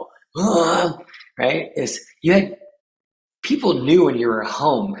go. Right? You had people knew when you were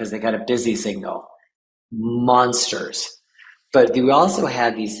home because they got a busy signal. Monsters. But we also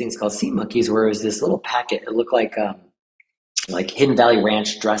had these things called sea monkeys where it was this little packet. It looked like Hidden Valley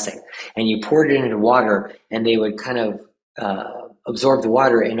Ranch dressing. And you poured it into water and they would kind of absorb the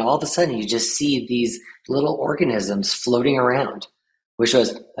water. And all of a sudden you just see these little organisms floating around, which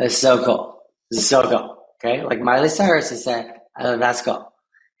was so cool. This is so cool. Okay. Like Miley Cyrus has said, that's cool.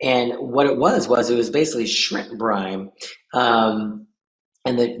 And what it was basically shrimp brine. And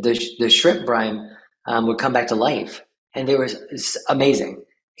the shrimp brine would come back to life. And it's amazing.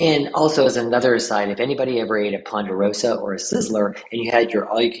 And also, as another aside, if anybody ever ate a Ponderosa or a Sizzler and you had your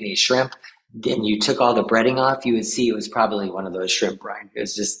all-you-can-eat shrimp, then you took all the breading off, you would see it was probably one of those shrimp brine. It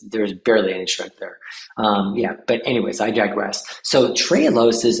was just, there was barely any shrimp there. But anyways, I digress. So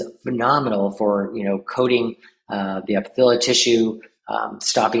trehalose is phenomenal for, coating the epithelial tissue,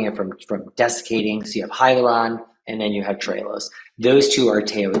 stopping it from desiccating. So you have hyaluron, and then you have trehalose. Those two are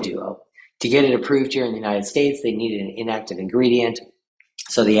Teo duo. To get it approved here in the United States, they needed an inactive ingredient.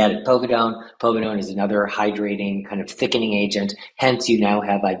 So they added povidone. Povidone is another hydrating, kind of thickening agent. Hence, you now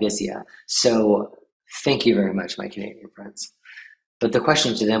have Ivisia. So thank you very much, my Canadian friends. But the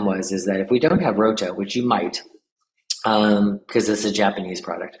question to them is that if we don't have Rota, which you might, because it's a Japanese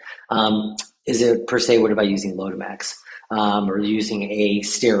product, is it per se, what about using Lotemax? Or using a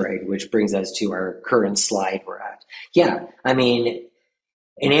steroid, which brings us to our current slide we're at. Yeah, I mean,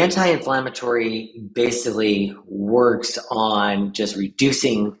 an anti-inflammatory basically works on just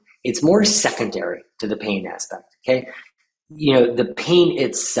reducing, it's more secondary to the pain aspect, okay? The pain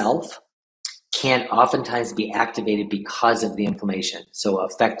itself can oftentimes be activated because of the inflammation. So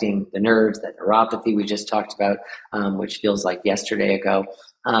affecting the nerves, that neuropathy we just talked about, which feels like yesterday ago.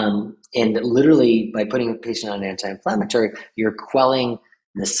 And literally by putting a patient on an anti-inflammatory, you're quelling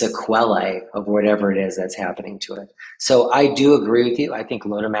the sequelae of whatever it is that's happening to it. So I do agree with you. I think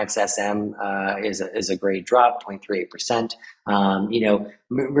Lotemax SM is a great drop, 0.38%.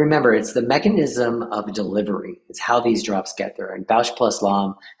 Remember, it's the mechanism of delivery. It's how these drops get there. And Bausch plus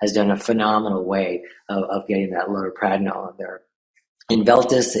Lomb has done a phenomenal way of getting that lotepradnol in there.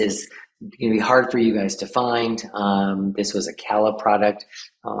 Inveltus is going to be hard for you guys to find. This was a Cala product,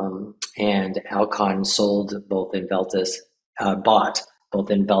 and Alcon sold both Inveltus, bought both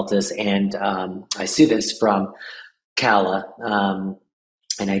Inveltus and Isuvis from Cala,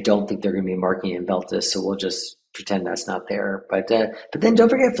 and I don't think they're going to be marketing Inveltus, so we'll just pretend that's not there. But then don't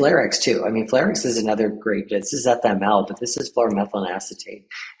forget Flarex too. I mean, Flarex is another great. This is FML, but this is fluoromethyl acetate,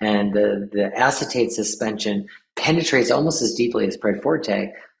 and the acetate suspension penetrates almost as deeply as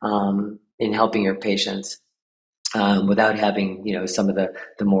Predforte in helping your patients without having some of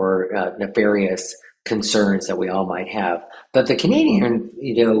the more nefarious concerns that we all might have. But the Canadian,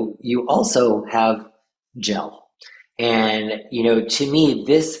 you also have gel. And, to me,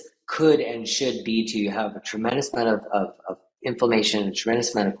 this could and should be to have a tremendous amount of inflammation, a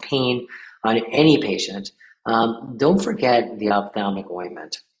tremendous amount of pain on any patient. Don't forget the ophthalmic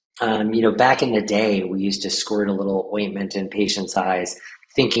ointment. Back in the day, we used to squirt a little ointment in patients' eyes,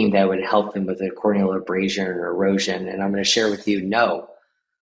 thinking that would help them with a corneal abrasion or erosion. And I'm going to share with you, no.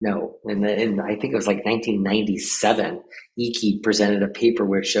 And I think it was like 1997, Icky presented a paper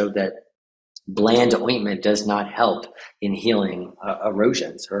which showed that bland ointment does not help in healing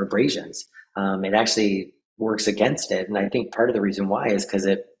erosions or abrasions. It actually works against it. And I think part of the reason why is because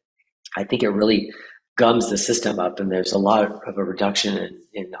I think it really gums the system up, and there's a lot of a reduction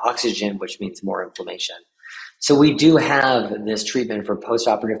in oxygen, which means more inflammation. So we do have this treatment for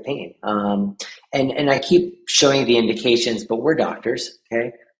postoperative pain. And I keep showing the indications, but we're doctors,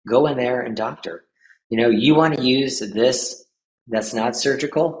 okay? Go in there and doctor. You want to use this that's not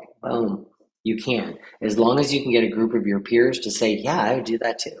surgical, boom, you can. As long as you can get a group of your peers to say, yeah, I would do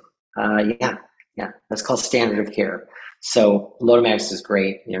that too. Yeah, that's called standard of care. So Lotemax is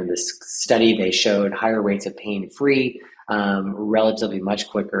great. This study, they showed higher rates of pain-free, relatively much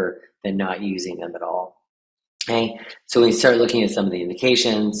quicker than not using them at all. Okay, so when you start looking at some of the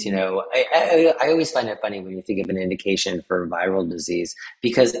indications, I always find it funny when you think of an indication for viral disease,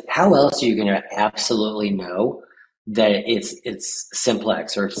 because how else are you going to absolutely know that it's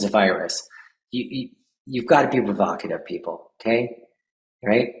simplex or it's a virus? You've got to be provocative, people. Okay,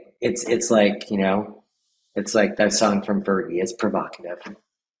 right? It's like It's like that song from Fergie. It's provocative.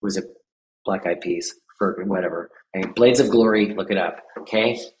 Was it Black Eyed Peas? Fergie, whatever. Okay. Blades of Glory, look it up.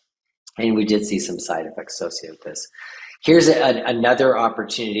 Okay. And we did see some side effects associated with this. Here's another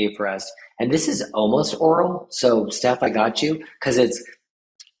opportunity for us. And this is almost oral. So, Steph, I got you because it's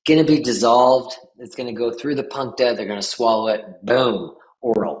going to be dissolved. It's going to go through the puncta. They're going to swallow it. Boom,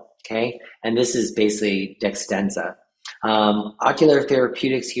 oral. Okay. And this is basically Dextenza. Ocular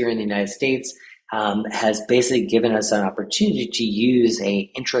Therapeutics here in the United States has basically given us an opportunity to use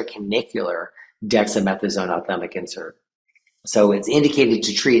a intracanicular dexamethasone ophthalmic insert. So it's indicated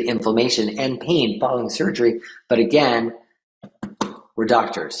to treat inflammation and pain following surgery. But again, we're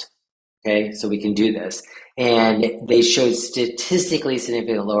doctors, okay? So we can do this. And they showed statistically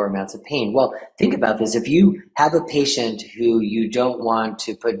significant lower amounts of pain. Well, think about this. If you have a patient who you don't want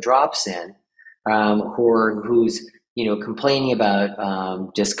to put drops in, or who's complaining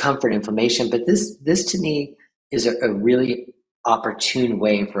about discomfort, inflammation, but this to me is a really opportune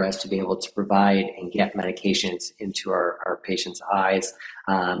way for us to be able to provide and get medications into our patients' eyes,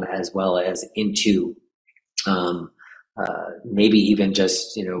 as well as into maybe even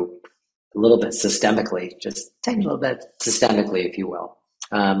just a little bit systemically, just tiny little bit systemically, if you will.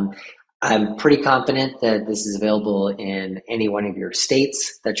 I'm pretty confident that this is available in any one of your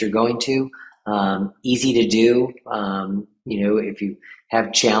states that you're going to. Easy to do. If you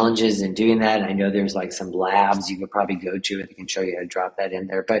have challenges in doing that, I know there's like some labs you could probably go to that can show you how to drop that in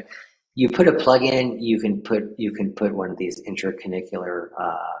there. But you put a plug in, you can put one of these intracanicular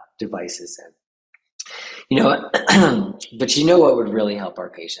devices in. But what would really help our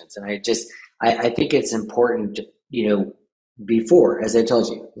patients, and I think it's important. Before, as I told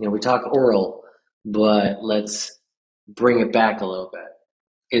you, we talk oral, but let's bring it back a little bit.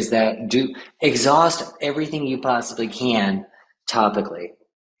 Is that do exhaust everything you possibly can topically.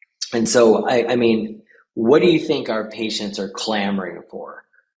 And so, I mean, what do you think our patients are clamoring for?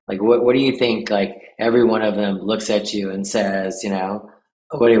 Like, what do you think, like, every one of them looks at you and says,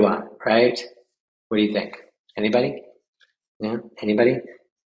 what do you want, right? What do you think? Anybody? Yeah, anybody?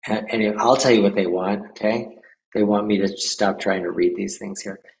 And I'll tell you what they want, okay? They want me to stop trying to read these things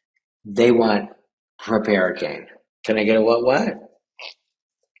here. They want proparacaine. Can I get a what?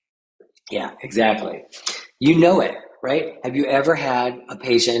 Yeah, exactly. You know it, right? Have you ever had a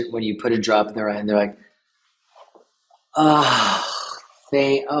patient when you put a drop in their eye and they're like,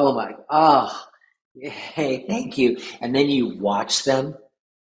 hey, thank you. And then you watch them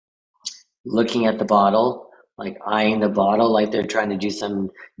looking at the bottle, like eyeing the bottle, like they're trying to do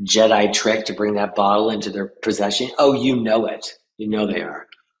some Jedi trick to bring that bottle into their possession. Oh, you know it. You know they are.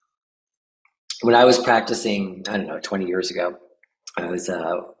 When I was practicing, 20 years ago, I was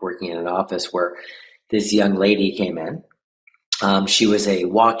working in an office where this young lady came in. She was a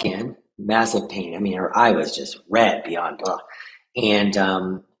walk-in, massive pain. I mean, her eye was just red beyond blah. And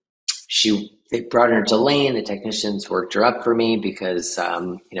they brought her to Lane. The technicians worked her up for me because,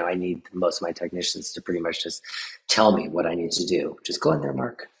 I need most of my technicians to pretty much just tell me what I need to do. Just go in there,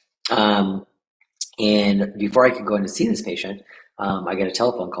 Marc. And before I could go in to see this patient, I got a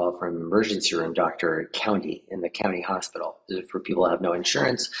telephone call from emergency room doctor in the county hospital. For people who have no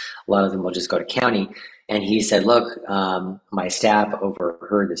insurance, a lot of them will just go to county. And he said, look, my staff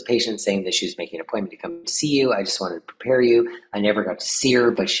overheard this patient saying that she was making an appointment to come to see you. I just wanted to prepare you. I never got to see her,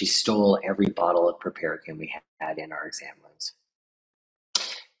 but she stole every bottle of Proparacaine we had in our exam rooms.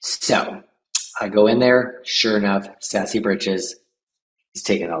 So I go in there, sure enough, Sassy Britches, he's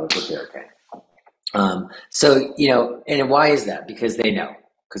taking all the Proparacaine. And why is that? Because they know,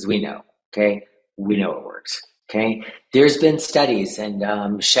 because we know, okay? We know it works, okay? There's been studies,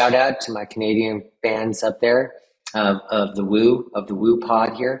 and shout out to my Canadian fans up there of the Woo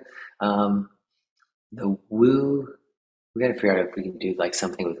pod here. The Woo, we got to figure out if we can do like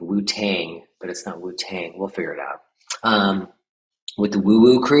something with Wu-Tang, but it's not Wu-Tang. We'll figure it out. With the Woo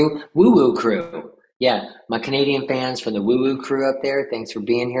Woo crew. Yeah, my Canadian fans from the Woo Woo crew up there, thanks for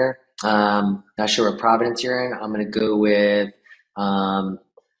being here. Not sure what province you're in. I'm going to go with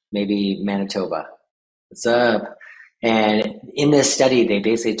maybe Manitoba. What's up? And in this study, they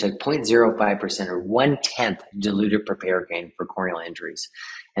basically took 0.05% or 1/10 diluted Proparacaine for corneal injuries.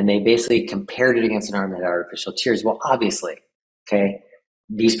 And they basically compared it against an arm that had artificial tears. Well, obviously, okay,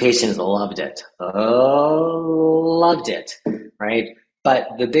 these patients loved it. Oh, loved it, right? But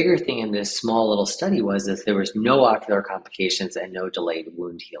the bigger thing in this small little study was that there was no ocular complications and no delayed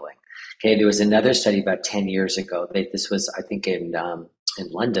wound healing. Okay, there was another study about 10 years ago. This was, I think, in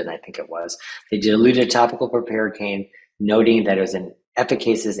London, I think it was. They diluted topical Proparacaine, noting that it was an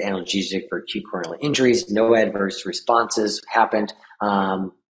efficacious analgesic for acute corneal injuries. No adverse responses happened.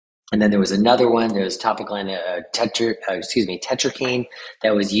 And then there was another one, there was topical tetracaine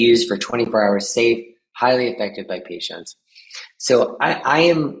that was used for 24 hours safe, highly effective by patients. So I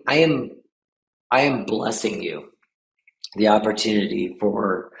am blessing you the opportunity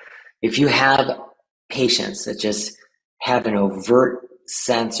for, if you have patients that just have an overt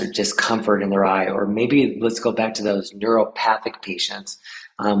sense or discomfort in their eye, or maybe let's go back to those neuropathic patients,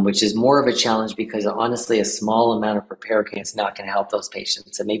 which is more of a challenge because honestly, a small amount of proparacaine is not going to help those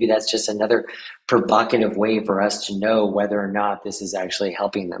patients. And maybe that's just another provocative way for us to know whether or not this is actually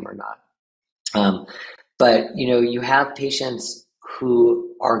helping them or not. But you have patients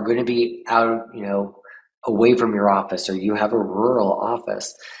who are going to be out, away from your office, or you have a rural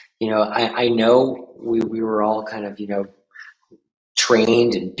office. I know we were all kind of,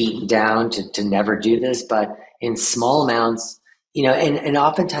 trained and beaten down to never do this, but in small amounts, and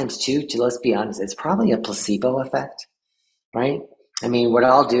oftentimes too, let's be honest, it's probably a placebo effect, right? I mean, what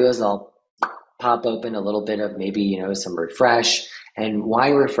I'll do is I'll pop open a little bit of maybe, some refresh. And why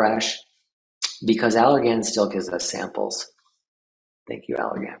refresh? Because Allergan still gives us samples. Thank you,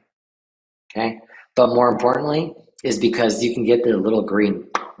 Allergan. Okay. But more importantly is because you can get the little green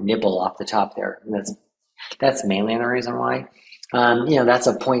nipple off the top there. And that's mainly the reason why. That's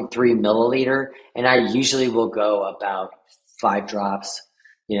a 0.3 milliliter, and I usually will go about 5 drops.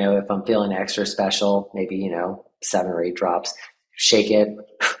 If I'm feeling extra special, maybe 7 or 8 drops. Shake it,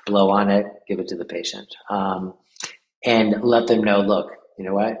 blow on it, give it to the patient, and let them know. Look, you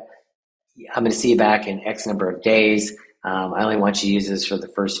know what? I'm going to see you back in X number of days. I only want you to use this for the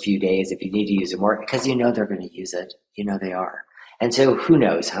first few days. If you need to use it more, because they're going to use it. They are. And so who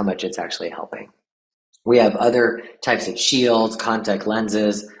knows how much it's actually helping. We have other types of shields, contact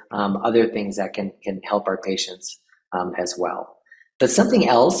lenses, other things that can help our patients as well. But something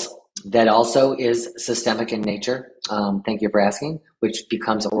else that also is systemic in nature, thank you for asking, which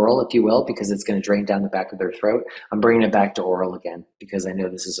becomes oral, if you will, because it's going to drain down the back of their throat. I'm bringing it back to oral again because I know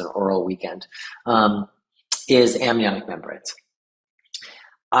this is an oral weekend, is amniotic membranes.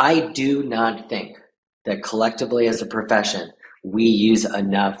 I do not think that collectively as a profession, we use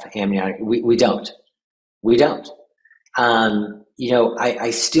enough amniotic. We don't. We don't.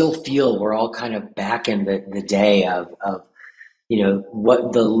 I still feel we're all kind of back in the day of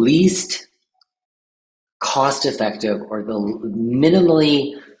what the least cost effective or the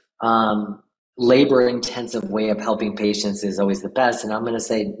minimally labor intensive way of helping patients is always the best. And I'm going to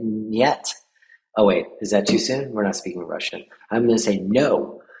say yet. Oh, wait, is that too soon? We're not speaking Russian. I'm going to say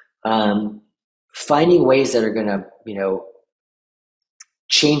no. Finding ways that are going to,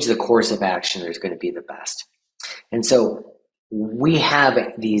 change the course of action is going to be the best. And so we have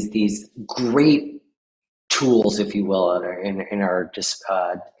these great tools, if you will, in our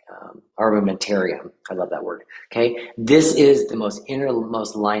armamentarium. I love that word. Okay, this is the most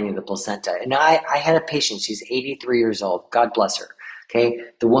innermost lining of the placenta. And I had a patient. She's 83 years old. God bless her. Okay,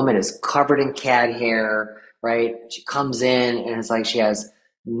 the woman is covered in cat hair. Right, she comes in and it's like she has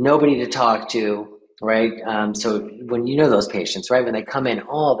nobody to talk to. Right, so when those patients, right, when they come in,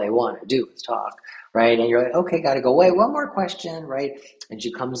 all they want to do is talk. Right, and you're like, okay, got to go. Wait, one more question. Right, and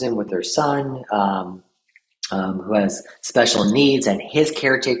she comes in with her son. Who has special needs, and his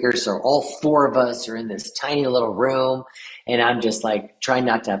caretakers. So all 4 of us are in this tiny little room, and I'm just like trying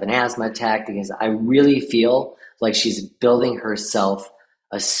not to have an asthma attack because I really feel like she's building herself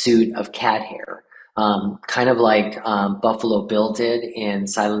a suit of cat hair, kind of like Buffalo Bill did in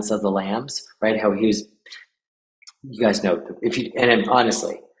Silence of the Lambs, right? How he was. You guys know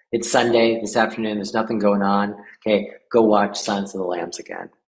honestly, it's Sunday this afternoon. There's nothing going on. Okay, go watch Silence of the Lambs again.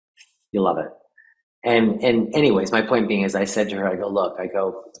 You love it. And anyways, my point being is I said to her, I'd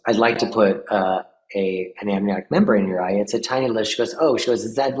like to put an amniotic membrane in your eye. It's a tiny little, she goes,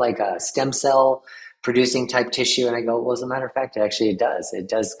 is that like a stem cell producing type tissue? And I go, well, as a matter of fact, it does. It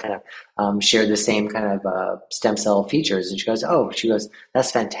does kind of share the same kind of stem cell features. And she goes,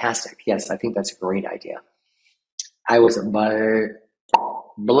 that's fantastic. Yes, I think that's a great idea. I was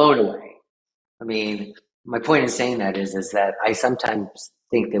blown away. I mean, my point in saying that is that I sometimes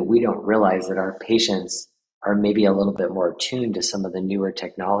think that we don't realize that our patients are maybe a little bit more attuned to some of the newer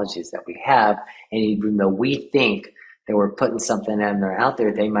technologies that we have. And even though we think that we're putting something in there out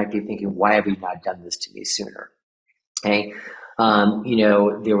there, they might be thinking, why have you not done this to me sooner? Okay.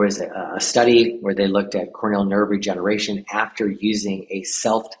 There was a study where they looked at corneal nerve regeneration after using a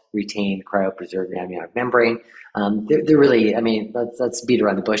self-retained cryopreserved amniotic membrane. There really, let's beat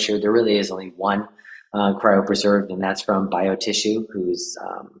around the bush here. There really is only one cryopreserved, and that's from BioTissue, whose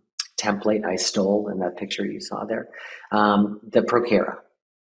template I stole in that picture you saw there, the Procara.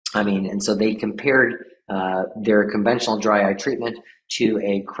 And so they compared their conventional dry eye treatment to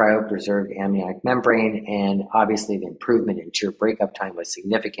a cryopreserved amniotic membrane, and obviously the improvement in tear breakup time was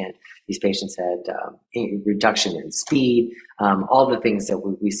significant. These patients had a reduction in speed, all the things that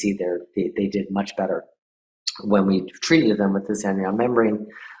we see there, they did much better when we treated them with this amniotic membrane.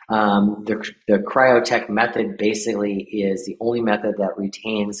 The cryotech method basically is the only method that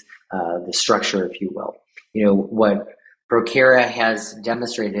retains the structure, if you will. What Procara has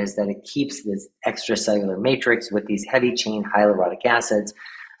demonstrated is that it keeps this extracellular matrix with these heavy chain hyaluronic acids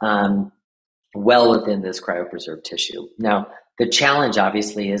well within this cryopreserved tissue. Now, the challenge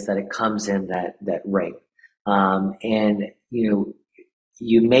obviously is that it comes in that ring, and you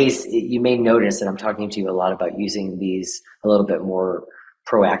may notice that I'm talking to you a lot about using these a little bit more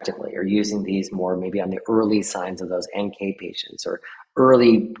proactively, or using these more maybe on the early signs of those NK patients, or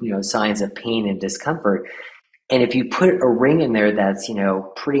early signs of pain and discomfort. And if you put a ring in there that's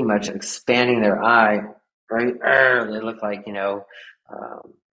pretty much expanding their eye, right? They look like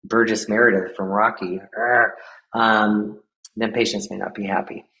Burgess Meredith from Rocky. Then patients may not be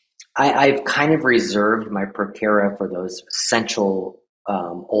happy. I've kind of reserved my Procara for those central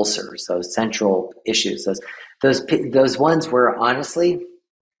ulcers, those central issues, those ones where honestly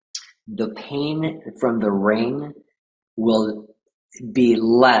the pain from the ring will be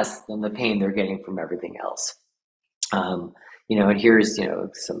less than the pain they're getting from everything else. And here's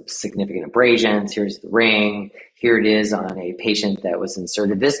some significant abrasions. Here's the ring. Here it is on a patient that was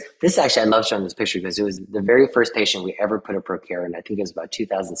inserted. This actually, I love showing this picture because it was the very first patient we ever put a Procara in. I think it was about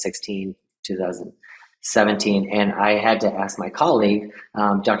 2016, 2017, and I had to ask my colleague,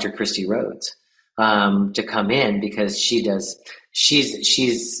 Dr. Christy Rhodes, to come in because she's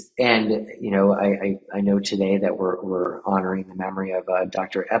and I know today that we're honoring the memory of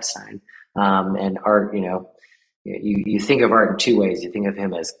Dr. Epstein, and Art. You think of Art in two ways. You think of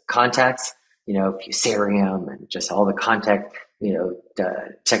him as contacts, fusarium and just all the contact,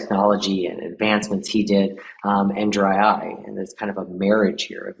 technology and advancements he did, and dry eye. And there's kind of a marriage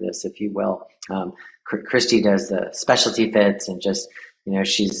here of this, if you will. Christy does the specialty fits, and just,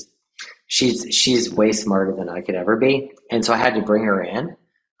 she's way smarter than I could ever be. And so I had to bring her in.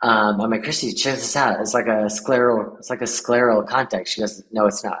 I'm like, Christy, check this out. It's like a scleral contact. She goes, no,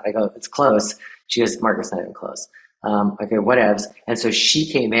 it's not. I go, it's close. She goes, Marc, it's not even close. Okay, whatevs. And so she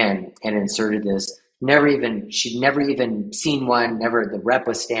came in and inserted this. She'd never even seen one. The rep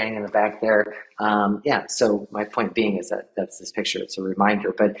was standing in the back there. So my point being is that's this picture. It's a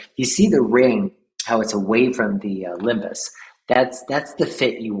reminder. But you see the ring, how it's away from the limbus. That's the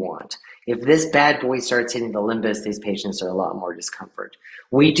fit you want. If this bad boy starts hitting the limbus, these patients are a lot more discomfort.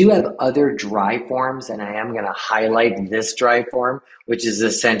 We do have other dry forms, and I am going to highlight this dry form, which is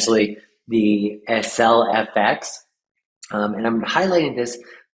essentially the SLFX. And I'm highlighting this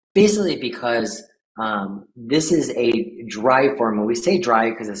basically because this is a dry form. And we say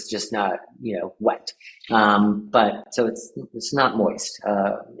dry because it's just not, wet. But so it's not moist.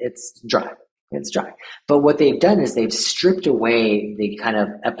 It's dry. It's dry. But what they've done is they've stripped away the kind of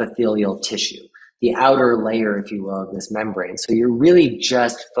epithelial tissue, the outer layer, if you will, of this membrane. So you're really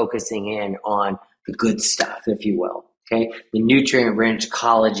just focusing in on the good stuff, if you will. Okay, the nutrient-rich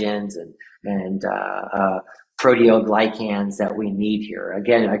collagens and proteoglycans that we need here.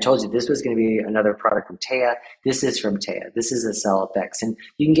 Again, I told you this was going to be another product from Taya. This is from Taya. This is a cell effects, and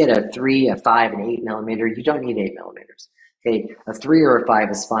you can get a 3, a 5, and 8 millimeter. You don't need 8 millimeters. Okay, a 3 or a 5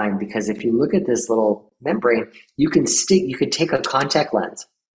 is fine, because if you look at this little membrane, you could take a contact lens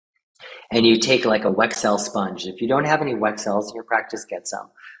and you take like a Wexel sponge. If you don't have any Wexels in your practice, get some.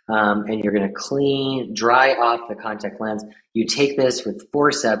 And you're going to dry off the contact lens. You take this with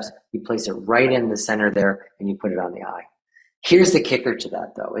forceps, you place it right in the center there, and you put it on the eye. Here's the kicker to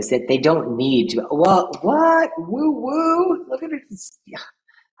that, though, is that they don't need to, well, what? Woo-woo, look at it.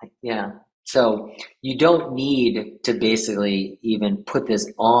 Yeah. So you don't need to basically even put this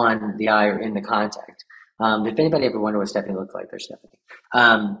on the eye or in the contact. If anybody ever wondered what Stephanie looks like, there's Stephanie.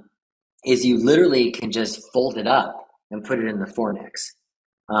 Is you literally can just fold it up and put it in the fornix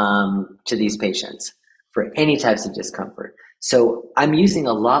to these patients for any types of discomfort. So I'm using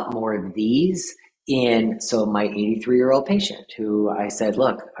a lot more of these so my 83-year-old patient who I said,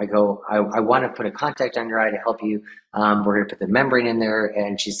 look, I want to put a contact on your eye to help you. We're going to put the membrane in there.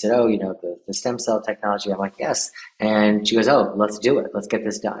 And she said, oh, the stem cell technology. I'm like, yes. And she goes, oh, let's do it. Let's get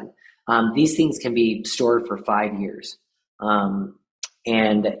this done. These things can be stored for 5 years. And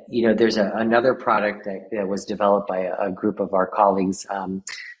there's another product that was developed by a group of our colleagues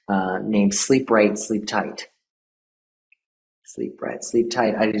named Sleep Right, Sleep Tight. Sleep Right, Sleep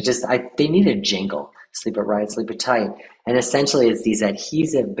Tight. They need a jingle. Sleep It Right, Sleep It Tight. And essentially it's these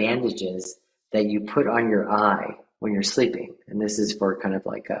adhesive bandages that you put on your eye when you're sleeping. And this is for kind of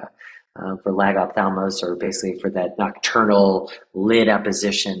like for lag ophthalmos, or basically for that nocturnal lid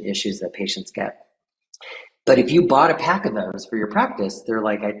apposition issues that patients get. But if you bought a pack of those for your practice, they're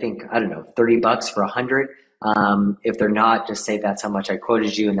like, I think, I don't know, $30 for 100. If they're not, just say that's how much I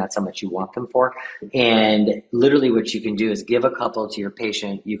quoted you and that's how much you want them for. And literally what you can do is give a couple to your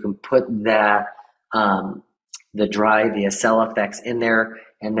patient. You can put the Acell effects in there,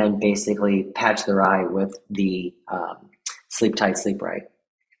 and then basically patch their eye with the Sleep Tight, Sleep Right.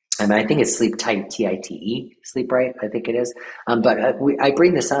 I think it's Sleep Tight, T-I-T-E, Sleep Right, I think it is. But I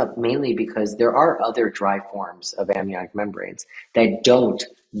bring this up mainly because there are other dry forms of amniotic membranes that aren't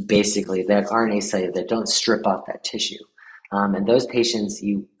acellular, that don't strip off that tissue. And those patients,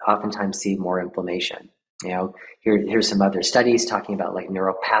 you oftentimes see more inflammation. Here's some other studies talking about like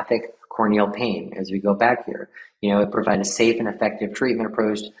neuropathic corneal pain. As we go back here, it provides a safe and effective treatment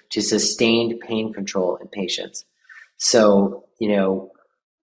approach to sustained pain control in patients. So,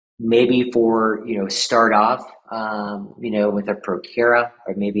 maybe for, start off, with a Procura,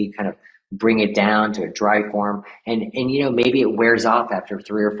 or maybe kind of bring it down to a dry form, and maybe it wears off after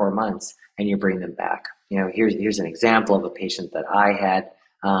 3 or 4 months and you bring them back. Here's an example of a patient that I had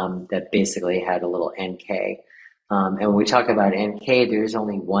that basically had a little NK. And when we talk about NK, there's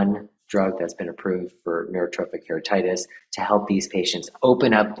only one drug that's been approved for neurotrophic keratitis to help these patients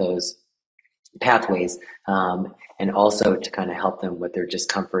open up those pathways, and also to kind of help them with their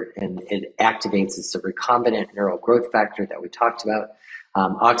discomfort. And it activates, it's a recombinant neural growth factor that we talked about.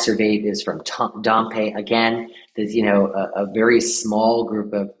 Oxervate is from Dompe. Again, there's, a very small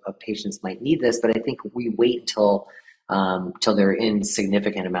group of patients might need this, but I think we wait till they're in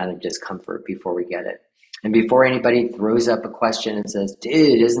significant amount of discomfort before we get it. And before anybody throws up a question and says,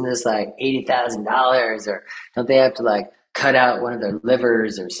 dude, isn't this like $80,000, or don't they have to like cut out one of their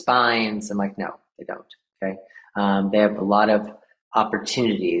livers or spines? I'm like, no, they don't. Okay. They have a lot of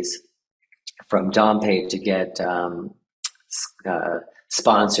opportunities from Dompe to get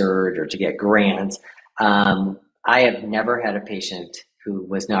sponsored or to get grants. I have never had a patient who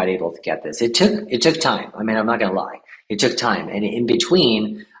was not able to get this. It took time. I mean, I'm not going to lie. It took time. And in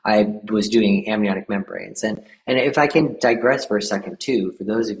between, I was doing amniotic membranes. And if I can digress for a second too, for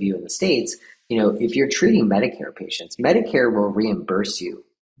those of you in the States, if you're treating Medicare patients, Medicare will reimburse you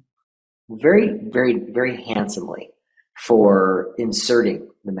very, very, very handsomely for inserting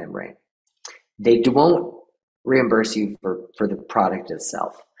the membrane. They won't reimburse you for the product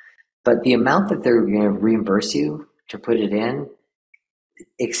itself, but the amount that they're going to reimburse you to put it in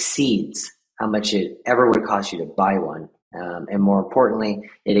exceeds how much it ever would cost you to buy one. And more importantly,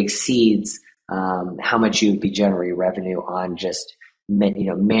 it exceeds how much you would be generating revenue on just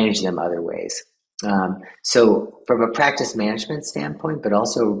manage them other ways. So from a practice management standpoint, but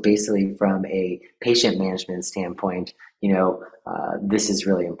also basically from a patient management standpoint, this is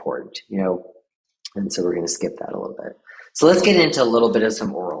really important, and so we're going to skip that a little bit. So let's get into a little bit of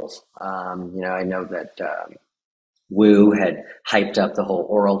some orals. I know that Wu had hyped up the whole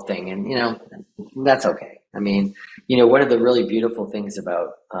oral thing, and, that's okay. I mean, one of the really beautiful things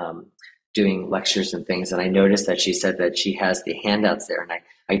about doing lectures and things, and I noticed that she said that she has the handouts there, and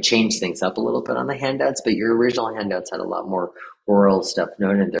I changed things up a little bit on the handouts, but your original handouts had a lot more oral stuff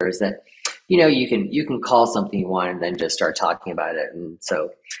noted in there. Is that, you can call something you want and then just start talking about it.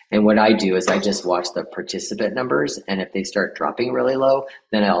 And what I do is I just watch the participant numbers, and if they start dropping really low,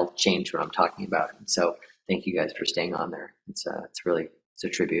 then I'll change what I'm talking about. And so thank you guys for staying on there. It's a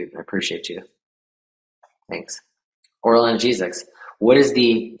tribute. I appreciate you. Thanks. Oral analgesics. What is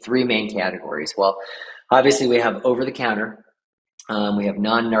the 3 main categories? Well, obviously we have over-the-counter, we have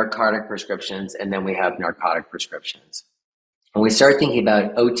non-narcotic prescriptions, and then we have narcotic prescriptions. When we start thinking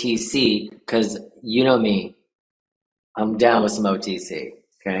about OTC, because you know me, I'm down with some OTC,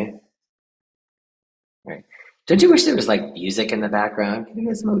 okay? All right. Don't you wish there was like music in the background? Can you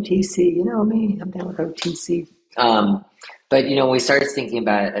get some OTC? You know me, I'm down with OTC. But when we start thinking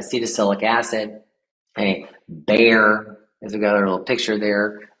about acetylsalicylic acid, hey, Bayer, as we got our little picture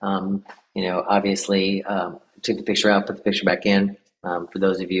there, obviously took the picture out, put the picture back in. For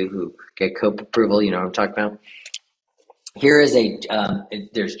those of you who get COPE approval, you know what I'm talking about. Here is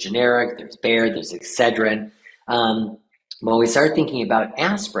there's generic, there's Bayer, there's Excedrin. When we start thinking about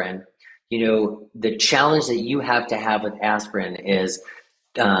aspirin, the challenge that you have to have with aspirin is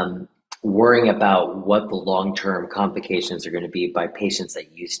worrying about what the long-term complications are going to be by patients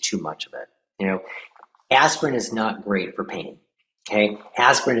that use too much of it. Aspirin is not great for pain. Okay,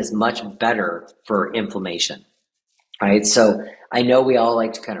 aspirin is much better for inflammation. Right, so I know we all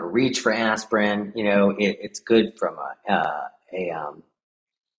like to kind of reach for aspirin. It's good from a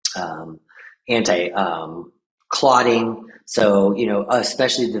clotting. So,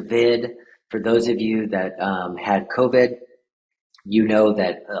 especially the vid, for those of you that had COVID,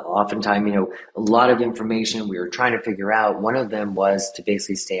 that oftentimes, a lot of information we were trying to figure out. One of them was to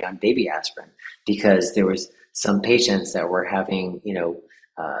basically stay on baby aspirin because there was some patients that were having,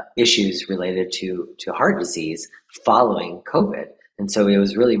 issues related to heart disease following COVID. And so it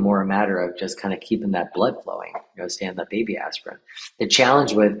was really more a matter of just kind of keeping that blood flowing, stay on that baby aspirin. The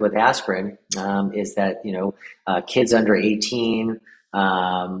challenge with aspirin is that, kids under 18,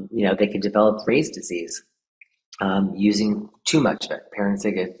 they could develop Graves' disease using too much of it. Parents,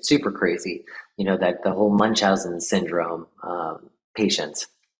 they get super crazy, that the whole Munchausen syndrome patients,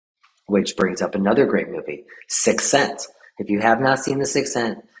 which brings up another great movie, Sixth Sense. If you have not seen The Sixth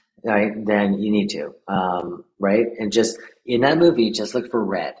Sense, right, then you need to, right? And just in that movie, just look for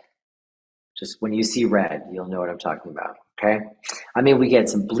red. Just when you see red, you'll know what I'm talking about, okay? I mean, we get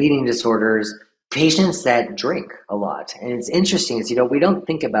some bleeding disorders, patients that drink a lot. And it's interesting, is, we don't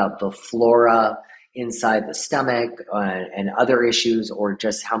think about the flora inside the stomach and other issues, or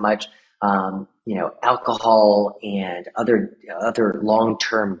just how much alcohol and other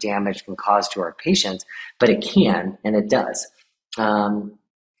long-term damage can cause to our patients, but it can, and it does.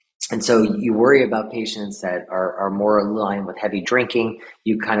 And so you worry about patients that are more in line with heavy drinking.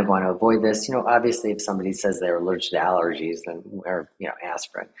 You kind of want to avoid this. Obviously, if somebody says they're allergic to allergies, then or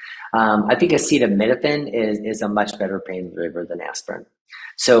aspirin. I think acetaminophen is a much better pain reliever than aspirin.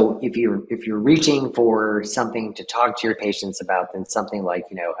 So if you're reaching for something to talk to your patients about, then something like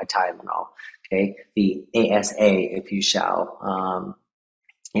a Tylenol, okay, the ASA, if you shall,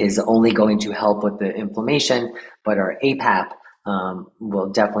 is only going to help with the inflammation, but our APAP will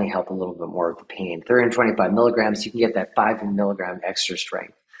definitely help a little bit more with the pain. 325 milligrams, you can get that 5 milligram extra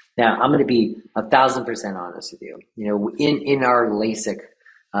strength. Now, I'm going to be 1,000% honest with you. In our LASIK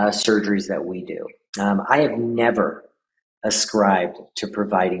surgeries that we do, I have never ascribed to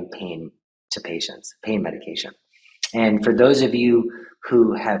providing pain to patients, pain medication. And for those of you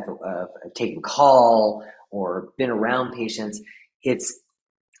who have taken call or been around patients,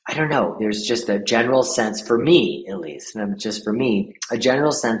 I don't know, there's just a general sense, for me at least, and just for me, a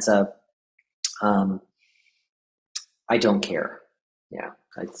general sense of I don't care. Yeah,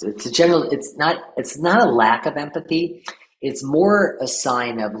 it's not a lack of empathy. It's more a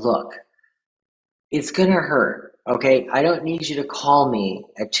sign of, look, it's gonna hurt. Okay, I don't need you to call me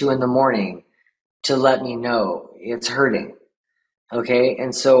at 2 a.m. to let me know it's hurting. Okay,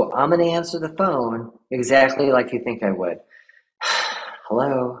 and so I'm gonna answer the phone exactly like you think I would.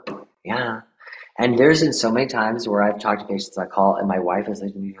 Hello, yeah. And there's been so many times where I've talked to patients I call, and my wife is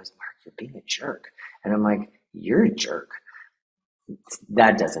like to me, goes, Mark, you're being a jerk. And I'm like, you're a jerk.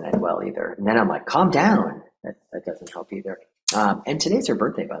 That doesn't end well either. And then I'm like, calm down. That doesn't help either. And today's her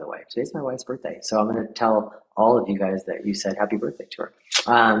birthday, by the way. Today's my wife's birthday. So I'm going to tell all of you guys that you said happy birthday to her.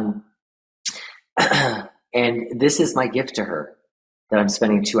 And this is my gift to her, that I'm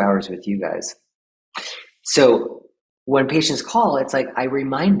spending 2 hours with you guys. So when patients call, it's like I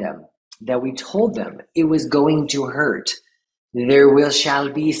remind them that we told them it was going to hurt. There shall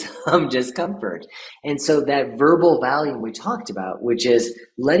be some discomfort. And so that verbal value we talked about, which is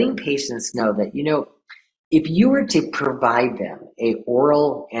letting patients know that, if you were to provide them a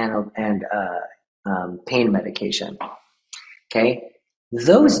oral and pain medication, okay,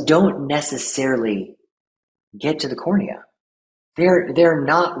 those don't necessarily get to the cornea. They're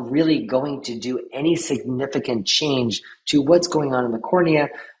not really going to do any significant change to what's going on in the cornea,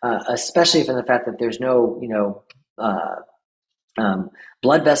 especially from the fact that there's no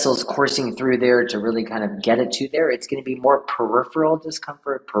blood vessels coursing through there to really kind of get it to there. It's going to be more peripheral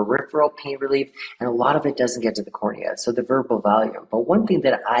discomfort, peripheral pain relief, and a lot of it doesn't get to the cornea. So the verbal value. But one thing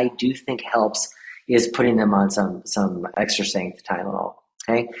that I do think helps is putting them on some extra strength Tylenol.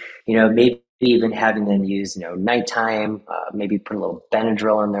 Okay, maybe even having them use nighttime. Maybe put a little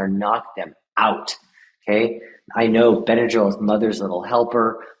Benadryl in there, knock them out. Okay, I know Benadryl is mother's little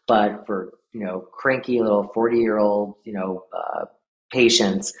helper, but for cranky little 40-year-old,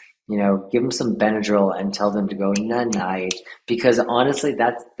 patients, give them some Benadryl and tell them to go night, because honestly,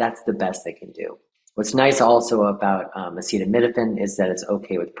 that's the best they can do. What's nice also about acetaminophen is that it's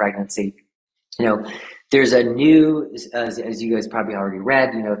okay with pregnancy. There's a new, as you guys probably already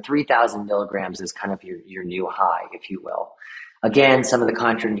read, 3,000 milligrams is kind of your new high, if you will. Again, some of the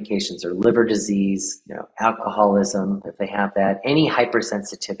contraindications are liver disease, alcoholism, if they have that, any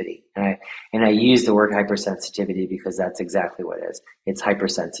hypersensitivity. And I use the word hypersensitivity because that's exactly what it is. It's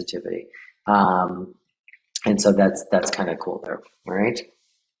hypersensitivity. And so that's kind of cool there. All right,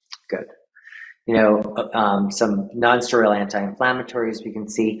 good. Some non-steroidal anti-inflammatories we can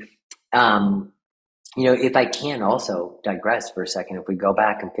see. if I can also digress for a second, if we go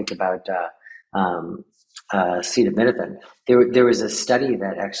back and think about acetaminophen, there was a study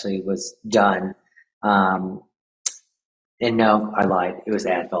that actually was done, and no, I lied. It was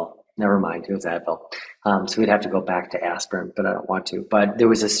Advil. Never mind, it was Advil. So we'd have to go back to aspirin, but I don't want to. But there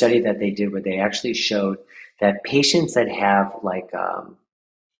was a study that they did where they actually showed that patients that have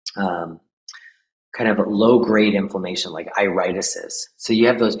kind of low-grade inflammation, like iritis. So you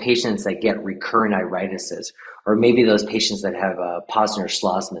have those patients that get recurrent iritis, or maybe those patients that have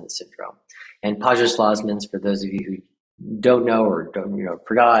Posner-Schlossman syndrome. And Posner-Schlossman's, for those of you who don't know or don't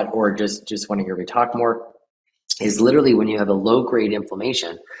forgot, or just want to hear me talk more, is literally when you have a low-grade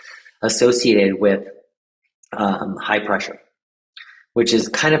inflammation associated with high pressure, which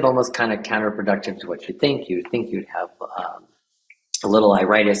is almost counterproductive to what you think. You'd think you'd have a little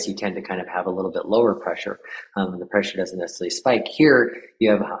iritis. You tend to kind of have a little bit lower pressure. The pressure doesn't necessarily spike. Here,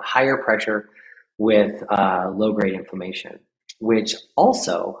 you have higher pressure with low-grade inflammation, which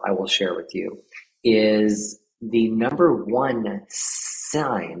also I will share with you is the number one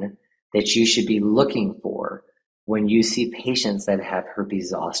sign that you should be looking for when you see patients that have herpes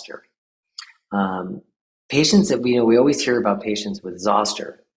zoster. Patients that we always hear about patients with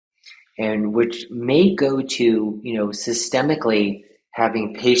zoster, and which may go to systemically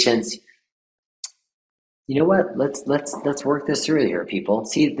having patients. You know what? Let's work this through here, people.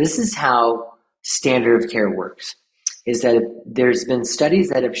 See, this is how standard of care works. Is that there's been studies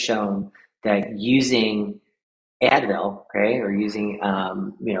that have shown that using Advil, okay, or using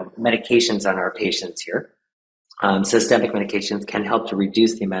medications on our patients here, systemic medications can help to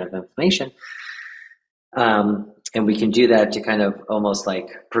reduce the amount of inflammation. And we can do that to kind of almost like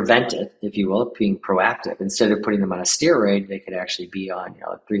prevent it, if you will, being proactive. Instead of putting them on a steroid, they could actually be on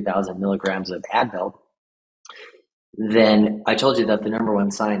 3,000 milligrams of Advil. Then I told you that the number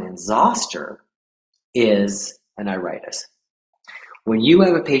one sign in zoster is an iritis. When you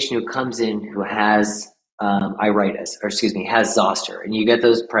have a patient who comes in who has has zoster, and you get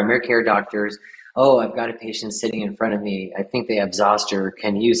those primary care doctors, oh, I've got a patient sitting in front of me, I think they have zoster,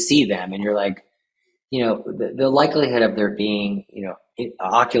 can you see them? And you're like, the likelihood of there being,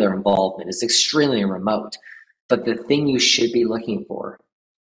 ocular involvement is extremely remote. But the thing you should be looking for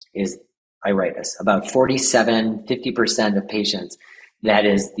is iritis. About 50% of patients, that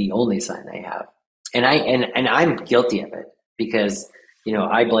is the only sign they have. And I'm guilty of it because,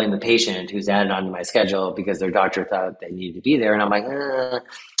 I blame the patient who's added onto my schedule because their doctor thought they needed to be there. And I'm like, and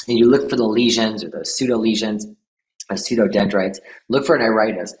you look for the lesions or the pseudo lesions, pseudodendrites, look for an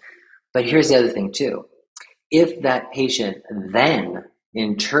iritis. But here's the other thing too. If that patient then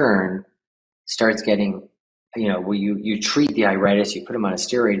in turn starts getting, where you treat the iritis, you put them on a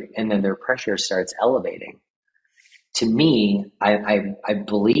steroid, and then their pressure starts elevating. To me, I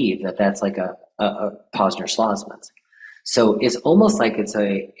believe that that's like a Posner-Schlossman's. So it's almost like it's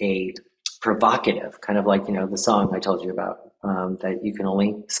a provocative, kind of like, the song I told you about, that you can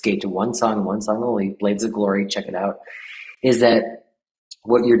only skate to one song only, Blades of Glory, check it out, is that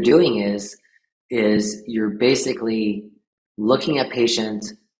what you're doing is you're basically looking at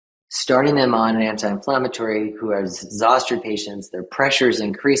patients, starting them on an anti-inflammatory who has zoster patients, their pressure is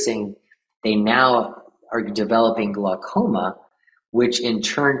increasing, they now are developing glaucoma, which in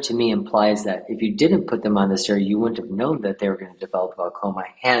turn to me implies that if you didn't put them on the steroid, you wouldn't have known that they were going to develop glaucoma.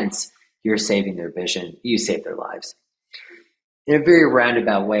 Hence, you're saving their vision, you save their lives. In a very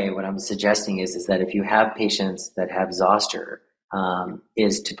roundabout way, what I'm suggesting is that if you have patients that have zoster,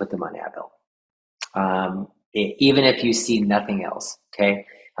 is to put them on Advil. Even if you see nothing else, okay,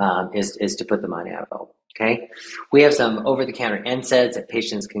 is to put them on Advil, okay? We have some over-the-counter NSAIDs that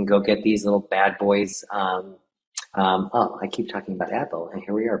patients can go get, these little bad boys. I keep talking about Advil, and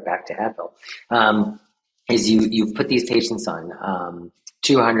here we are back to Advil. Is you put these patients on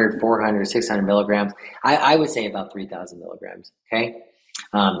 200, 400, 600 milligrams. I would say about 3,000 milligrams, okay?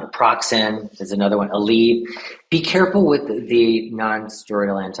 Naproxen is another one. Aleve. Be careful with the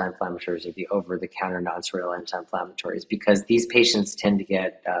non-steroidal anti-inflammatories or the over-the-counter non-steroidal anti-inflammatories because these patients tend to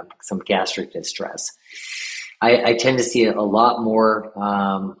get some gastric distress. I tend to see a lot more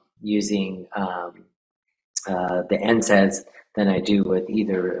using the NSAIDs than I do with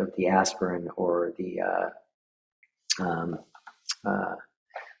either of the aspirin or the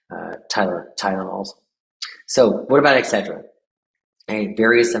Tylenols. So what about Excedrin?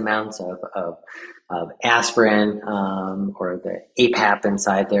 Various amounts of aspirin or the APAP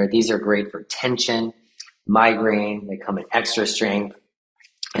inside there. These are great for tension, migraine. They come in extra strength.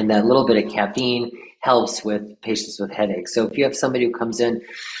 And that little bit of caffeine helps with patients with headaches. So if you have somebody who comes in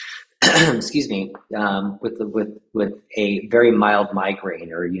excuse me, with a very mild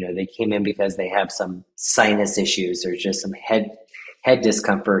migraine, or they came in because they have some sinus issues or just some head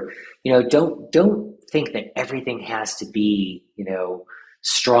discomfort. Don't think that everything has to be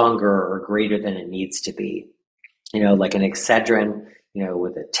stronger or greater than it needs to be. Like an Excedrin,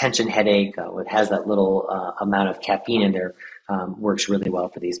 with a tension headache, it has that little amount of caffeine in there, works really well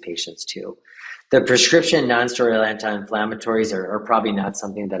for these patients too. The prescription nonsteroidal anti-inflammatories are probably not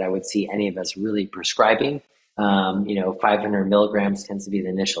something that I would see any of us really prescribing. 500 milligrams tends to be the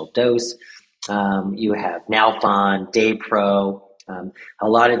initial dose. You have Nalfon, Daypro. A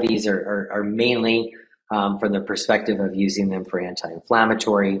lot of these are mainly from the perspective of using them for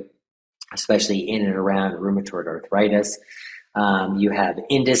anti-inflammatory, especially in and around rheumatoid arthritis. You have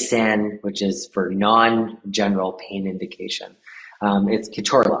Indocin, which is for non-general pain indication. It's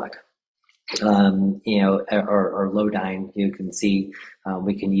Ketorolac, or Lodine. You can see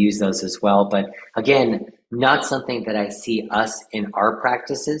we can use those as well. But again, not something that I see us in our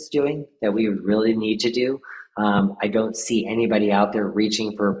practices doing that we really need to do. I don't see anybody out there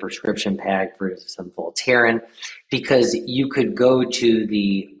reaching for a prescription pad for some Voltaren, because you could go to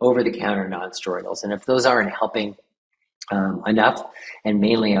the over-the-counter nonsteroidals, and if those aren't helping enough, and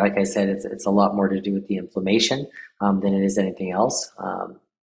mainly, like I said, it's a lot more to do with the inflammation than it is anything else. I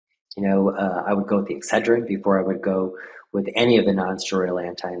would go with the Excedrin before I would go with any of the nonsteroidal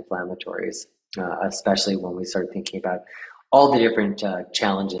anti-inflammatories, especially when we start thinking about all the different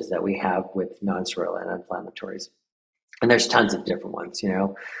challenges that we have with nonsteroidal anti-inflammatories. And there's tons of different ones,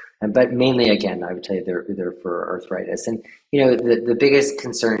 but mainly, again, I would tell you they're for arthritis. And, the biggest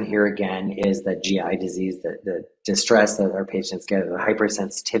concern here, again, is that GI disease, the distress that our patients get, the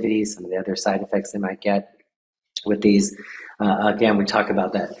hypersensitivity, some of the other side effects they might get with these. Again, we talk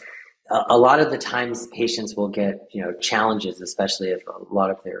about that. A lot of the times patients will get, challenges, especially if a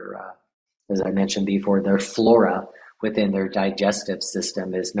lot of their, as I mentioned before, their flora within their digestive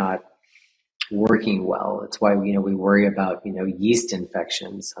system is not working well. It's why, we worry about, yeast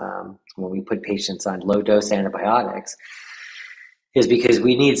infections when we put patients on low dose antibiotics, is because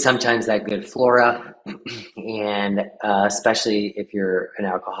we need sometimes that good flora. And especially if you're an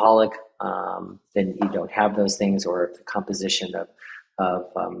alcoholic, then you don't have those things, or if the composition of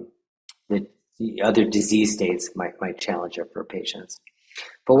the other disease states might challenge it for patients.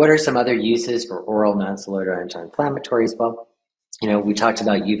 But what are some other uses for oral nonsteroidal anti-inflammatories? Well, we talked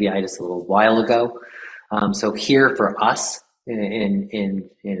about uveitis a little while ago. So here for us in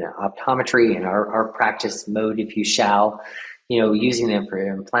optometry, in our practice mode, if you shall, using them for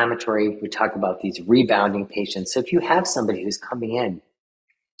inflammatory, we talk about these rebounding patients. So if you have somebody who's coming in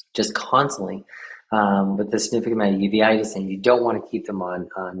just constantly with a significant amount of uveitis, and you don't want to keep them on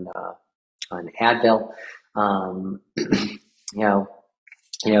Advil,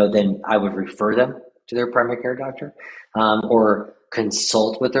 then I would refer them to their primary care doctor, or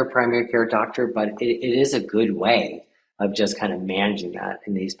consult with their primary care doctor. But it is a good way of just kind of managing that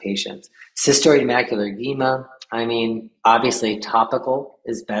in these patients. Cystoid macular edema, obviously topical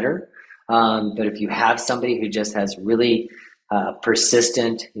is better. But if you have somebody who just has really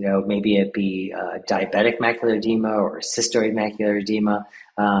persistent, maybe it be diabetic macular edema or cystoid macular edema,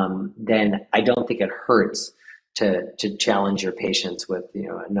 then I don't think it hurts to challenge your patients with,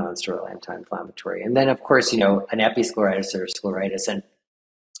 a non-steroidal anti-inflammatory. And then, of course, an episcleritis or scleritis. And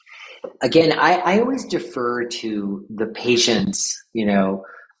again, I always defer to the patients,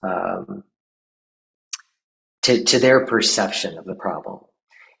 to their perception of the problem.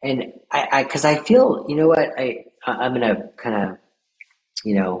 And because I feel, I'm going to kind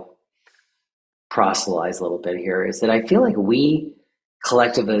of, proselytize a little bit here, is that I feel like we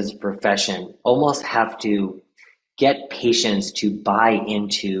collectively as a profession almost have to get patients to buy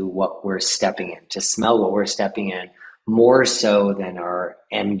into what we're stepping in, to smell what we're stepping in, more so than our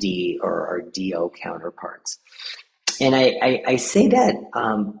MD or our DO counterparts. And I say that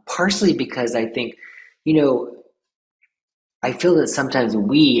partially because I think, I feel that sometimes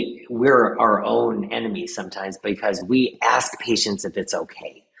we're our own enemies sometimes, because we ask patients if it's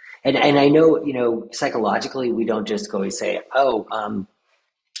okay. And I know, psychologically, we don't just go and say,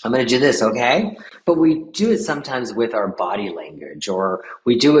 I'm going to do this, okay? But we do it sometimes with our body language, or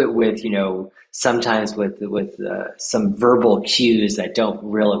we do it with, sometimes with some verbal cues that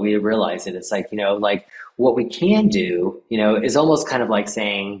we realize it. It's like, like what we can do, is almost kind of like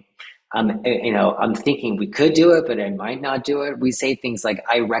saying, I'm thinking we could do it, but I might not do it. We say things like,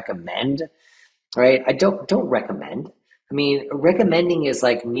 I recommend, right? I don't recommend. Recommending is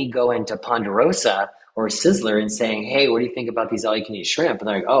like me going to Ponderosa or Sizzler and saying, hey, what do you think about these all-you-can-eat shrimp? And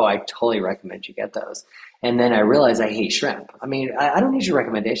they're like, oh, I totally recommend you get those. And then I realized I hate shrimp. I mean, I don't need your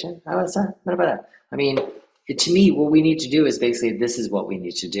recommendation. What about that? I mean, to me, what we need to do is basically, this is what we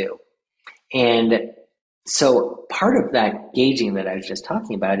need to do. And so part of that gauging that I was just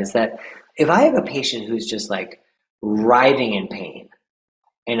talking about is that if I have a patient who's just like writhing in pain,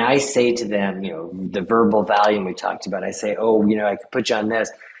 and I say to them, the verbal Valium we talked about, I say, oh, I could put you on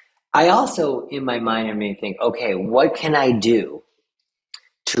this. I also, in my mind, I may think, okay, what can I do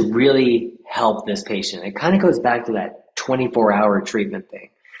to really help this patient? It kind of goes back to that 24-hour treatment thing.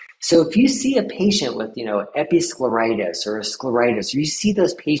 So if you see a patient with, episcleritis or scleritis, you see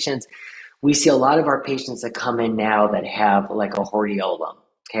those patients, we see a lot of our patients that come in now that have like a hordeolum,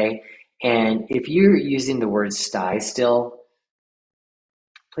 okay? And if you're using the word sty still,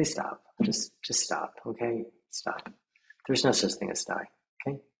 please stop. Just stop, okay? Stop. There's no such thing as sty,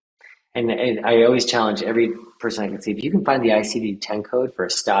 okay? And I always challenge every person I can see, if you can find the ICD-10 code for a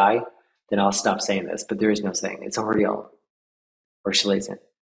sty, then I'll stop saying this, but there is no saying. It's a hordeolum or chalazion.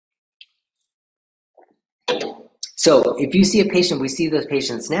 So if you see a patient, we see those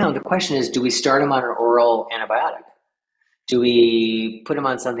patients now, the question is, do we start them on an oral antibiotic? Do we put them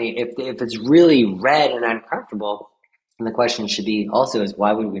on something, if it's really red and uncomfortable, and the question should be also is,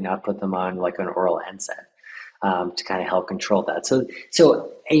 why would we not put them on like an oral NSAID to kind of help control that? So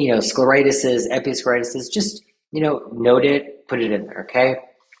scleritis, episcleritis, just, note it, put it in there, okay?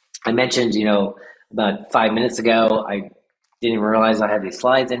 I mentioned, about 5 minutes ago, I didn't even realize I had these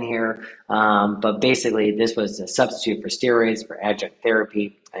slides in here, but basically this was a substitute for steroids for adjunct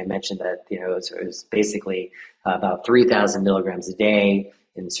therapy. I mentioned that, it was basically about 3,000 milligrams a day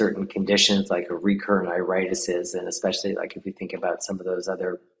in certain conditions like a recurrent iritis, and especially like if you think about some of those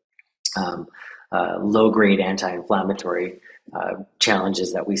other low-grade anti-inflammatory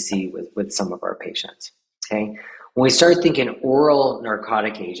challenges that we see with some of our patients, okay? When we start thinking oral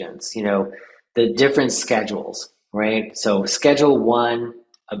narcotic agents, the different schedules, right? So Schedule 1,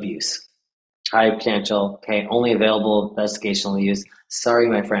 abuse, high potential, okay, only available investigational use. Sorry,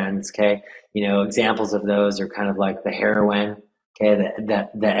 my friends, okay? Examples of those are kind of like the heroin, okay, the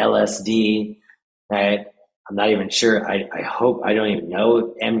LSD, right? I'm not even sure. I hope I don't even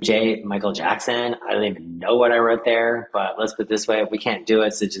know MJ, Michael Jackson. I don't even know what I wrote there, but let's put it this way. If we can't do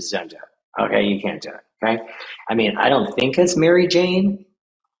it, so just don't do it. Okay, you can't do it, okay? I mean, I don't think it's Mary Jane.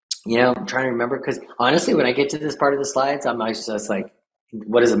 I'm trying to remember, because honestly, when I get to this part of the slides, I'm just like,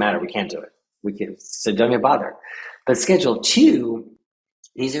 what does it matter? We can't do it. So don't even bother. But Schedule 2,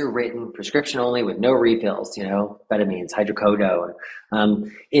 these are written prescription only with no refills, vitamins, hydrocodone.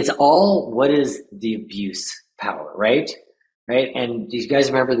 It's all, what is the abuse power, right? Right? And do you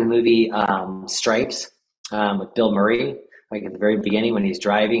guys remember the movie Stripes with Bill Murray? Like at the very beginning when he's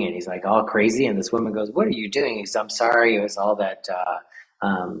driving and he's like all crazy, and this woman goes, what are you doing? He says, I'm sorry, it was all that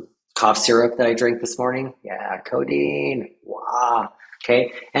cough syrup that I drank this morning. Yeah, codeine. Wow.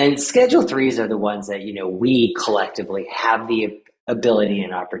 Okay. And Schedule 3s are the ones that, we collectively have the ability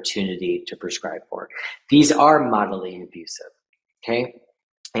and opportunity to prescribe for. These are moderately abusive. Okay.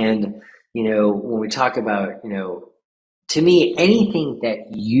 And, when we talk about, to me, anything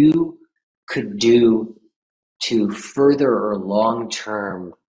that you could do to further or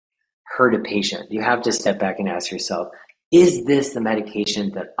long-term hurt a patient, you have to step back and ask yourself, is this the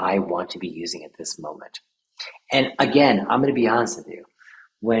medication that I want to be using at this moment? And again, I'm going to be honest with you.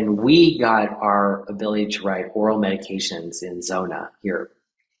 When we got our ability to write oral medications in Zona here,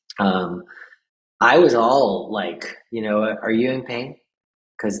 I was all like, are you in pain?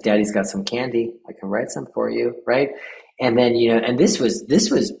 Because daddy's got some candy. I can write some for you, right? And then, and this was,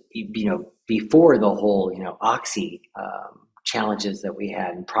 before the whole, oxy challenges that we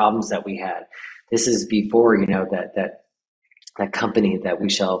had and problems that we had. This is before, that company that we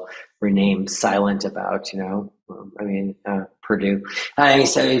shall rename silent about, Purdue.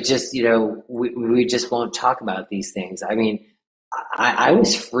 So it just, we just won't talk about these things. I mean, I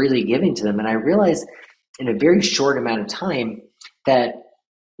was freely giving to them, and I realized in a very short amount of time that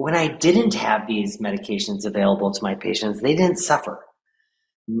when I didn't have these medications available to my patients, they didn't suffer.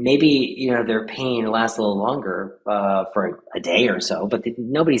 Maybe, their pain lasts a little longer for a day or so, but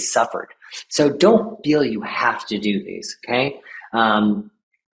nobody suffered. So don't feel you have to do these, okay?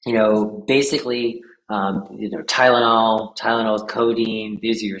 Basically, Tylenol, codeine,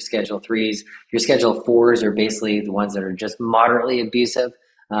 these are your Schedule 3s. Your Schedule 4s are basically the ones that are just moderately abusive.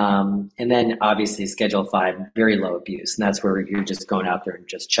 And then obviously Schedule 5, very low abuse. And that's where you're just going out there and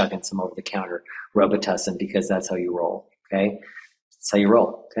just chugging some over-the-counter Robitussin because that's how you roll, okay? That's how you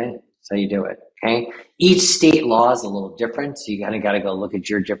roll, okay? That's how you do it. Okay. Each state law is a little different. So you kind of got to go look at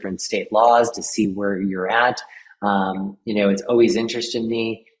your different state laws to see where you're at. It's always interested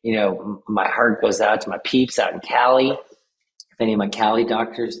me. My heart goes out to my peeps out in Cali. If any of my Cali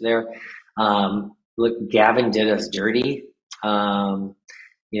doctors there, look, Gavin did us dirty. For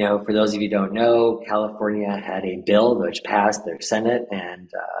those of you who don't know, California had a bill which passed their Senate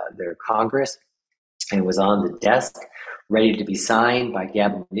and their Congress and was on the desk, ready to be signed by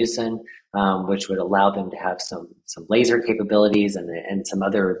Gavin Newsom, which would allow them to have some laser capabilities and some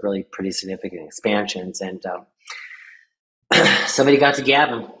other really pretty significant expansions. And somebody got to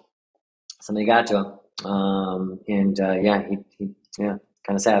Gavin. Somebody got to him. He kind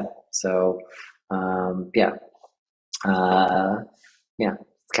of sad. So,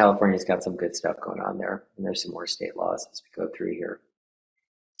 California's got some good stuff going on there. And there's some more state laws as we go through here.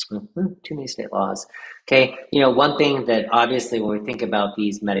 Too many state laws. Okay, one thing that obviously when we think about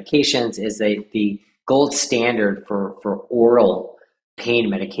these medications is the gold standard for oral pain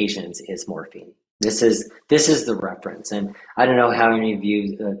medications is morphine. This is the reference. And I don't know how many of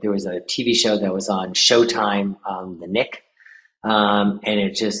you, there was a TV show that was on Showtime, The Nick, and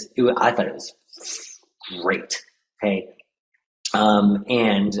I thought it was great. Okay.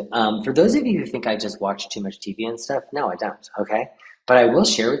 For those of you who think I just watch too much TV and stuff, no, I don't. Okay. But I will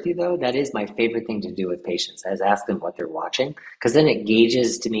share with you, though, that is my favorite thing to do with patients, is ask them what they're watching, because then it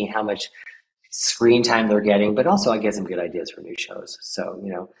gauges to me how much screen time they're getting, but also I get some good ideas for new shows. So,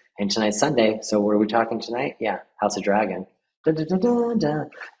 and tonight's Sunday. So what are we talking tonight? Yeah, House of Dragon. Da, da, da, da, da.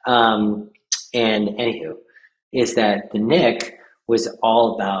 And anywho, is that the Nick was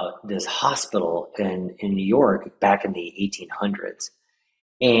all about this hospital in New York back in the 1800s.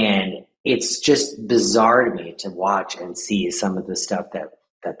 And it's just bizarre to me to watch and see some of the stuff that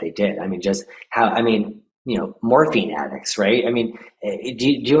they did. I mean, just how, morphine addicts, right? I mean,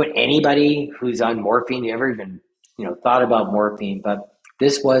 do you anybody who's on morphine, you ever even, thought about morphine? But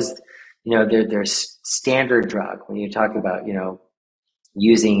this was, their standard drug when you talk about,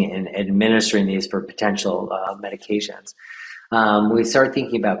 using and administering these for potential medications. We start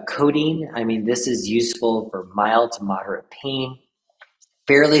thinking about codeine. I mean, this is useful for mild to moderate pain.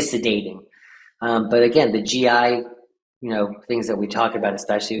 Fairly sedating. But again, the GI, things that we talk about,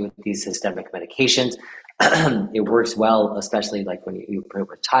 especially with these systemic medications, it works well, especially like when you put it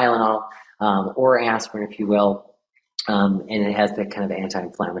with Tylenol or aspirin, if you will, and it has that kind of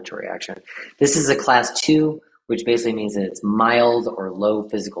anti-inflammatory action. This is a class 2, which basically means that it's mild or low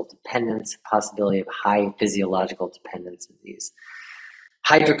physical dependence, possibility of high physiological dependence in these.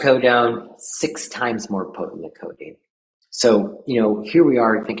 Hydrocodone, 6 times more potent than codeine. So, here we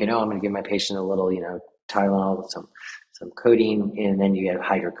are thinking, I'm going to give my patient a little, Tylenol with some codeine, and then you get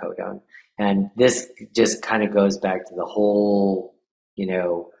hydrocodone. And this just kind of goes back to the whole,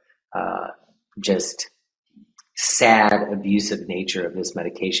 just sad, abusive nature of this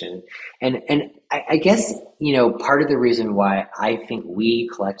medication. And I guess, part of the reason why I think we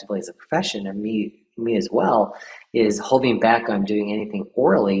collectively as a profession, and me as well, is holding back on doing anything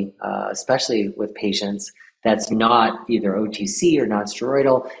orally, especially with patients that's not either OTC or not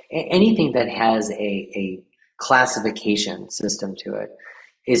steroidal, anything that has a classification system to it,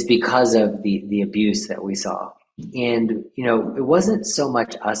 is because of the abuse that we saw. And, it wasn't so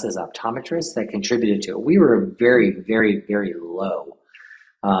much us as optometrists that contributed to it. We were very, very, very low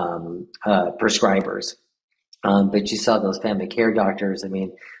prescribers. But you saw those family care doctors. I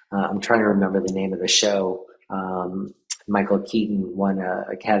mean, I'm trying to remember the name of the show. Michael Keaton won an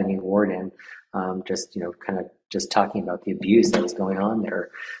Academy Award in kind of just talking about the abuse that was going on there.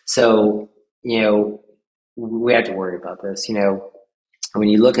 So, we had to worry about this. When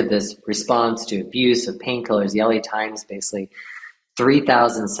you look at this response to abuse of painkillers, the LA Times basically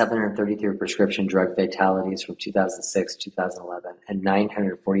 3,733 prescription drug fatalities from 2006 to 2011, and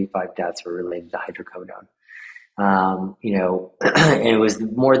 945 deaths were related to hydrocodone. And it was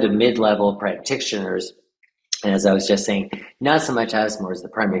more the mid-level practitioners. And as I was just saying, not so much us, more as the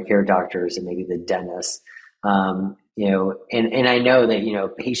primary care doctors and maybe the dentists. And I know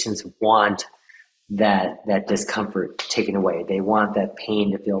that, patients want that discomfort taken away. They want that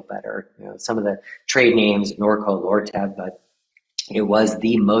pain to feel better. Some of the trade names, Norco, Lortab, but it was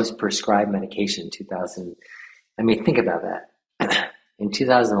the most prescribed medication in 2000. I mean, think about that. In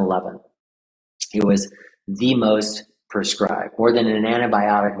 2011, it was the most prescribed, more than an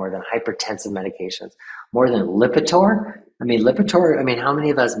antibiotic, more than hypertensive medications, more than Lipitor. How many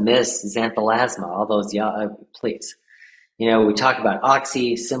of us miss xanthelasma? All those, please. We talk about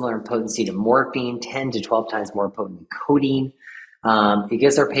oxy, similar in potency to morphine, 10 to 12 times more potent than codeine. It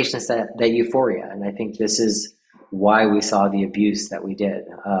gives our patients that euphoria. And I think this is why we saw the abuse that we did,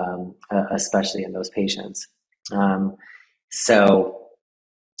 especially in those patients. So,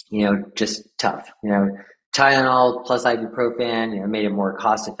 just tough. Tylenol plus ibuprofen, made it more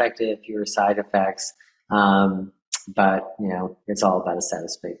cost effective, fewer side effects. But it's all about a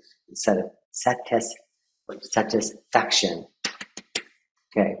satisfaction.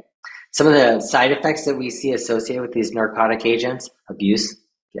 Okay. Some of the side effects that we see associated with these narcotic agents: abuse,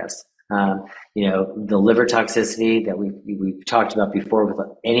 yes. The liver toxicity that we've talked about before with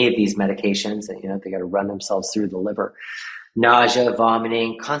any of these medications, that they got to run themselves through the liver. Nausea,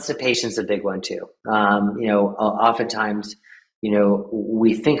 vomiting, constipation's a big one too. Oftentimes,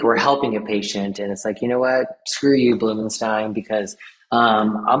 we think we're helping a patient, and it's like, you know what, screw you, Bloomenstein, because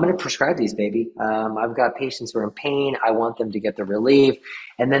I'm going to prescribe these, baby. I've got patients who are in pain. I want them to get the relief.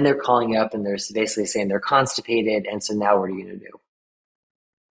 And then they're calling up and they're basically saying they're constipated. And so now what are you going to do?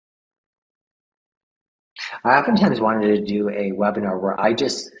 I oftentimes wanted to do a webinar where I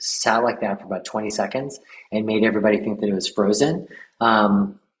just sat like that for about 20 seconds and made everybody think that it was frozen.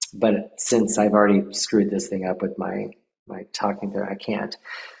 But since I've already screwed this thing up with my talking there, I can't.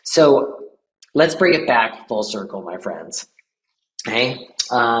 So let's bring it back full circle, my friends. Okay.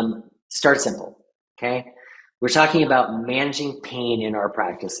 Start simple. Okay. We're talking about managing pain in our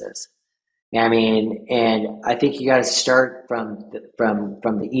practices. And I think you got to start from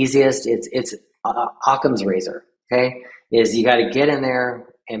the easiest. It's Occam's razor. Okay. Is you got to get in there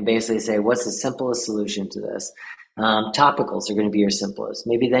and basically say, what's the simplest solution to this? Topicals are going to be your simplest.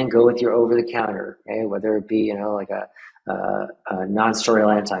 Maybe then go with your over the counter. Okay. Whether it be, like a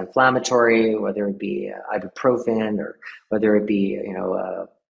non-steroidal anti-inflammatory, whether it be ibuprofen, or whether it be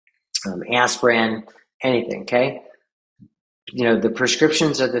aspirin, anything. Okay, the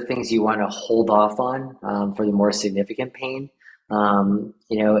prescriptions are the things you want to hold off on for the more significant pain. And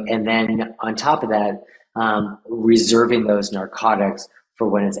then on top of that, reserving those narcotics for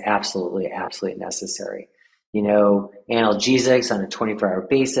when it's absolutely necessary. Analgesics on a 24-hour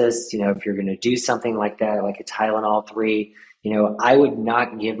basis, if you're going to do something like that, like a Tylenol 3, I would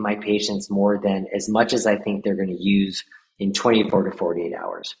not give my patients more than as much as I think they're going to use in 24 to 48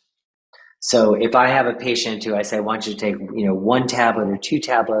 hours. So if I have a patient who I say, I want you to take, 1 tablet or 2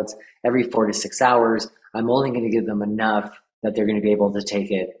 tablets every 4 to 6 hours, I'm only going to give them enough that they're going to be able to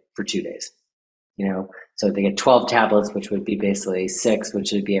take it for 2 days. So they get 12 tablets, which would be basically 6,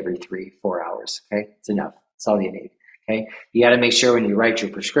 which would be every 3-4 hours. Okay, it's enough. That's all you need. Okay, you got to make sure when you write your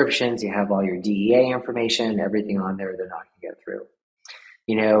prescriptions, you have all your DEA information, everything on there. They're not going to get through.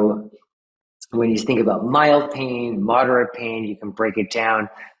 When you think about mild pain, moderate pain, you can break it down.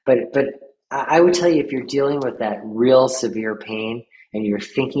 But I would tell you, if you're dealing with that real severe pain and you're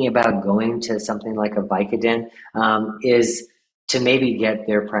thinking about going to something like a Vicodin, is to maybe get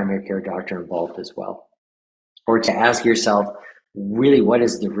their primary care doctor involved as well, or to ask yourself, really, what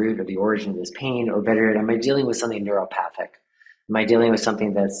is the root or the origin of this pain? Or better, am I dealing with something neuropathic? Am I dealing with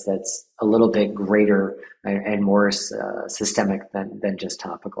something that's a little bit greater and more systemic than just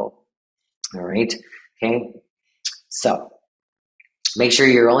topical? All right. Okay. So make sure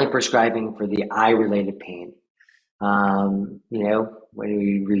you're only prescribing for the eye-related pain. When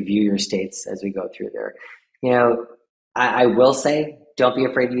we review your states as we go through there, I will say, don't be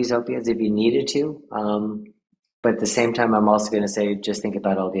afraid to use opiates if you needed to. But at the same time, I'm also going to say, just think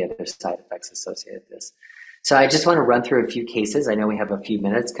about all the other side effects associated with this. So I just want to run through a few cases. I know we have a few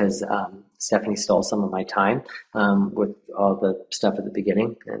minutes because Stephanie stole some of my time with all the stuff at the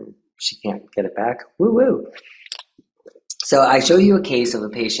beginning, and she can't get it back. Woo-woo. So I show you a case of a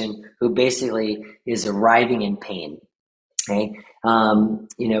patient who basically is arriving in pain. Okay,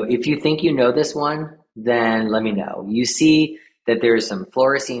 if you think you know this one, then let me know. You see that there's some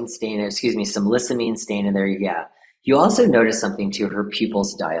fluorescein stain, some lissamine stain in there. Yeah. You also notice something too. Her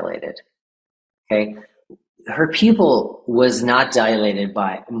pupils dilated. Okay. Her pupil was not dilated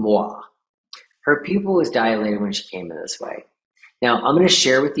by moi. Her pupil was dilated when she came in this way. Now, I'm going to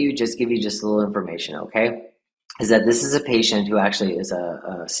share with you, give you a little information, okay? Is that this is a patient who actually is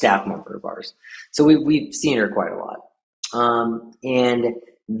a staff member of ours. So we've seen her quite a lot. And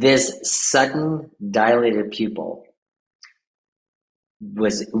this sudden dilated pupil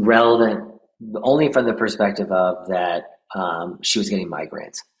was relevant only from the perspective of that she was getting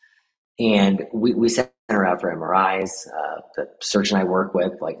migraines. And we sent her out for MRIs. The surgeon I work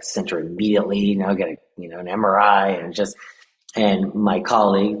with sent her immediately, get an MRI, and my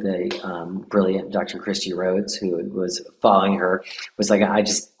colleague, the brilliant Dr. Christy Rhodes, who was following her, was like, I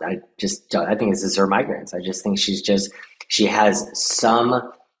think this is her migraines. I just think she has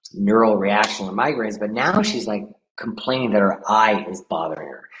some neural reaction to migraines, but now she's complaining that her eye is bothering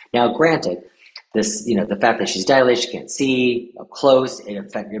her. Now, granted, this, the fact that she's dilated, she can't see up close,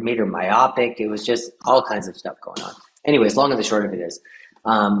 it made her myopic. It was just all kinds of stuff going on. Anyways, long and the short of it is,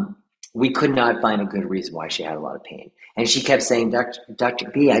 we could not find a good reason why she had a lot of pain. And she kept saying, Dr.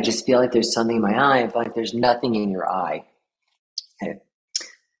 B, I just feel like there's something in my eye. I feel like there's nothing in your eye. Okay.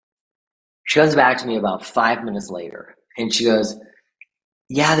 She comes back to me about 5 minutes later, and she goes,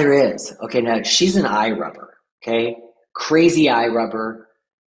 yeah, there is. Okay, now she's an eye rubber, okay? Crazy eye rubber.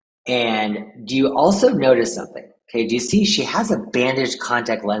 And do you also notice something? Okay, do you see she has a bandaged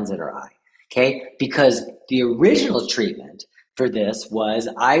contact lens in her eye? Okay, because the original treatment for this was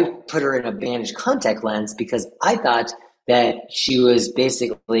I put her in a bandaged contact lens because I thought that she was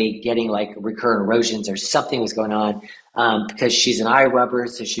basically getting like recurrent erosions or something was going on because she's an eye rubber.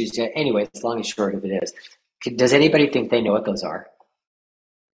 So she's, anyway, as long and short of it is. Does anybody think they know what those are?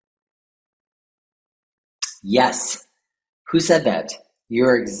 Yes. Who said that?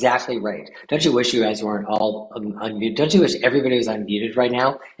 You're exactly right. Don't you wish you guys weren't all unmuted? Don't you wish everybody was unmuted right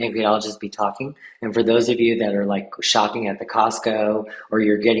now and we could all just be talking? And for those of you that are like shopping at the Costco or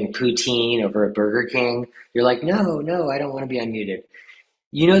you're getting poutine over at Burger King, you're like, no, I don't want to be unmuted.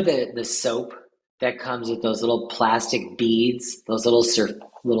 You know the soap that comes with those little plastic beads, those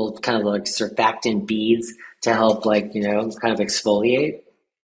little kind of like surfactant beads to help like, kind of exfoliate?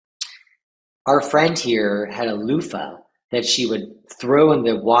 Our friend here had a loofah that she would throw in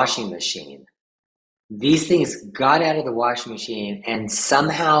the washing machine. These things got out of the washing machine and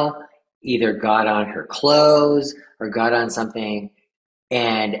somehow either got on her clothes or got on something.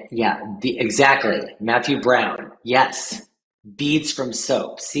 And yeah, exactly. Matthew Brown. Yes. Beads from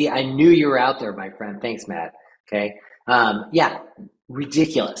soap. See, I knew you were out there, my friend. Thanks, Matt. Okay. Yeah,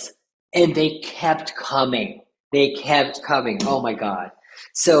 ridiculous. And they kept coming. Oh my God.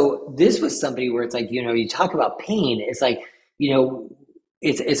 So this was somebody where it's like, you talk about pain. It's like,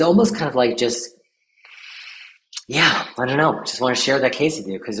 it's almost kind of like just, yeah, I don't know. Just want to share that case with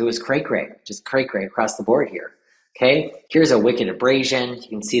you because it was cray just cray across the board here. Okay, here's a wicked abrasion. You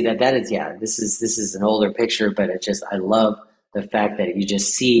can see that is, yeah, this is an older picture, but I love the fact that you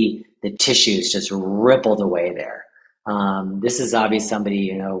just see the tissues just rippled away there. This is obviously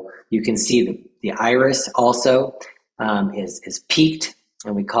somebody, you can see the iris also is peaked,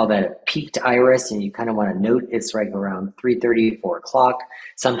 and we call that a peaked iris, and you kind of want to note it's right around 3:30, 4 o'clock.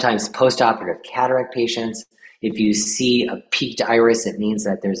 Sometimes post-operative cataract patients, if you see a peaked iris, it means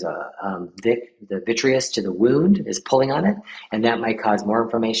that there's the vitreous to the wound is pulling on it, and that might cause more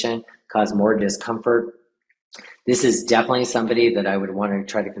inflammation, cause more discomfort. This is definitely somebody that I would want to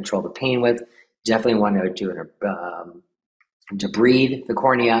try to control the pain with. Definitely want to do debride the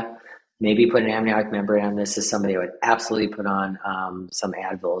cornea. Maybe put an amniotic membrane on this. Is somebody I would absolutely put on some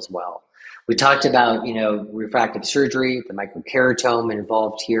Advil as well. We talked about, refractive surgery, the microkeratome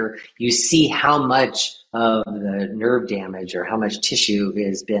involved here. You see how much of the nerve damage or how much tissue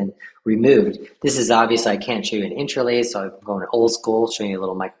has been removed. This is obviously, I can't show you an interlace, so I'm going old school, showing you a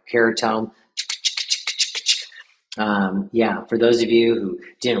little microkeratome. Yeah, for those of you who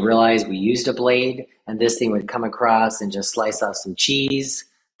didn't realize we used a blade and this thing would come across and just slice off some cheese,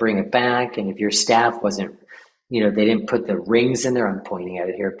 bring it back. And if your staff wasn't, they didn't put the rings in there, I'm pointing at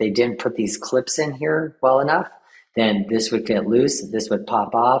it here. If they didn't put these clips in here well enough, then this would get loose, this would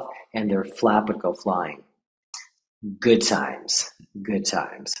pop off, and their flap would go flying. Good times,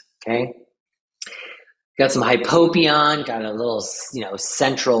 okay? Got some hypopion, got a little,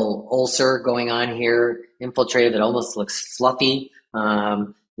 central ulcer going on here, infiltrated that almost looks fluffy.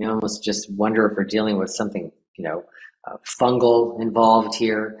 Almost just wonder if we're dealing with something, fungal involved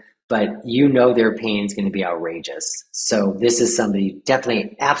here. But their pain is going to be outrageous. So this is somebody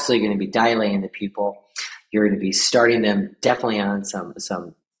definitely, absolutely going to be dilating the pupil. You're going to be starting them definitely on some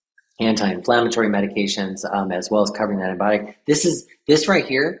anti-inflammatory medications, as well as covering that antibiotic. This right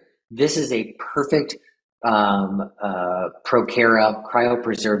here. This is a perfect Procara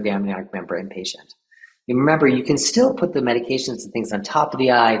cryopreserved amniotic membrane patient. You remember, you can still put the medications and things on top of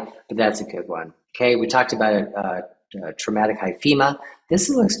the eye, but that's a good one. Okay, we talked about traumatic hyphema. This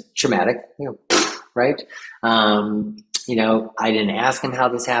looks traumatic, right? I didn't ask him how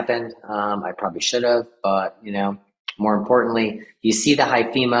this happened. I probably should have, but more importantly, you see the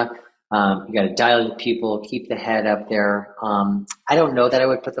hyphema. You got to dilate the pupil, keep the head up there. I don't know that I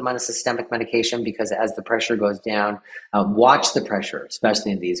would put them on a systemic medication because as the pressure goes down, watch the pressure,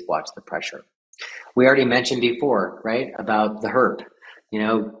 especially in these, watch the pressure. We already mentioned before, right, about the herp.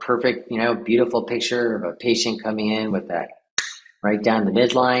 Perfect, beautiful picture of a patient coming in with that right down the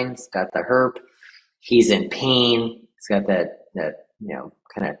midline. He's got the herp. He's in pain. He's got that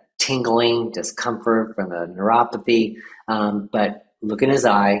kind of tingling discomfort from the neuropathy. But look in his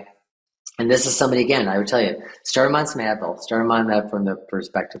eye. And this is somebody, again, I would tell you, start them on some Advil, start them on that from the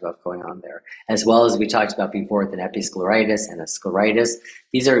perspective of going on there. As well as we talked about before with an episcleritis and a scleritis.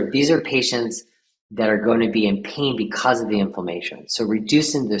 These are patients that are going to be in pain because of the inflammation. So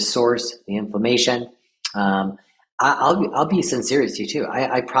reducing the source, the inflammation. I'll be sincere with you too.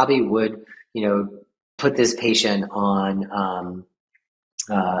 I probably would, put this patient on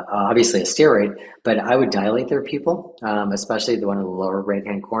obviously a steroid, but I would dilate their pupil, especially the one in the lower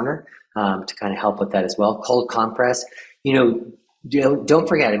right-hand corner, to kind of help with that as well. Cold compress, don't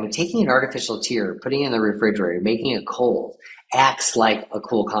forget, taking an artificial tear, putting it in the refrigerator, making it cold, acts like a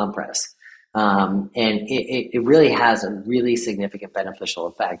cool compress. And it really has a really significant beneficial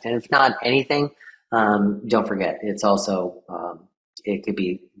effect. And if not anything, don't forget, it's also, it could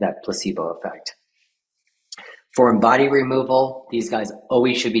be that placebo effect. Foreign body removal, these guys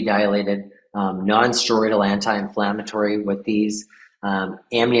always should be dilated. Non-steroidal anti-inflammatory with these.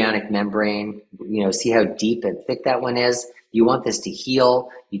 Amniotic membrane, see how deep and thick that one is. You want this to heal.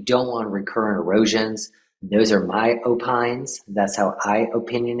 You don't want recurrent erosions. Those are my opines. That's how I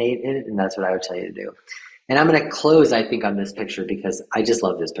opinionate it, and that's what I would tell you to do. And I'm going to close, I think, on this picture because I just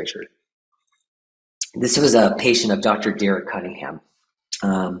love this picture. This was a patient of Dr. Derek Cunningham.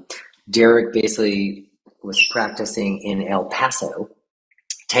 Derek basically was practicing in El Paso,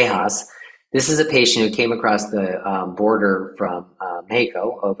 Tejas. This is a patient who came across the border from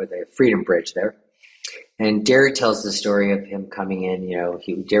Mexico over the Freedom Bridge there. And Derek tells the story of him coming in.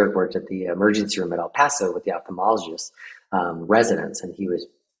 Derek worked at the emergency room at El Paso with the ophthalmologist residents, and he was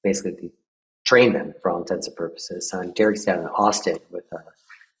basically trained them for all intents and purposes. So Derek's down in Austin with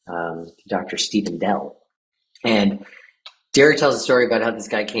Dr. Stephen Dell. And Derek tells a story about how this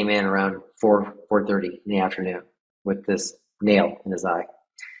guy came in around 4:30 in the afternoon with this nail in his eye.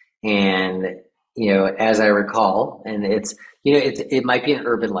 And, as I recall, and it might be an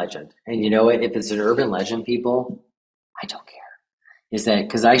urban legend. And if it's an urban legend, people, I don't care. Is that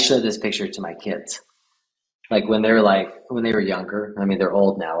because I showed this picture to my kids, like when they were younger. I mean, they're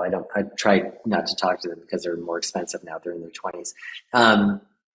old now. I try not to talk to them because they're more expensive now. They're in their 20s.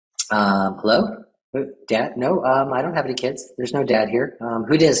 Hello? Dad? No, I don't have any kids. There's no dad here.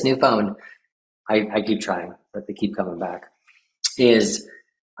 Who does? New phone. I keep trying, but they keep coming back.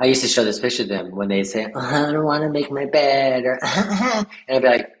 I used to show this picture to them when they say, I don't want to make my bed, or and I'd be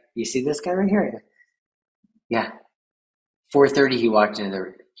like, you see this guy right here? Yeah. 4:30 he walked in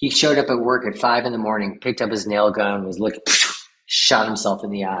there. He showed up at work at 5 a.m, picked up his nail gun, was looking, shot himself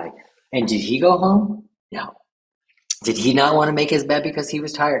in the eye. And did he go home? No. Did he not want to make his bed because he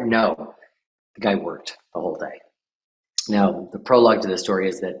was tired? No. The guy worked the whole day. Now, the prologue to the story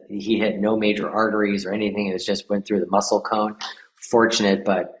is that he hit no major arteries or anything. It just went through the muscle cone. Fortunate,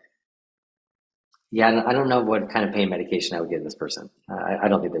 but yeah, I don't know what kind of pain medication I would give this person. I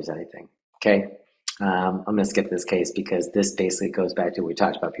don't think there's anything. Okay. I'm going to skip this case because this basically goes back to what we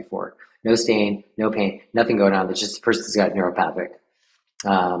talked about before. No stain, no pain, nothing going on. It's just the person's got neuropathic.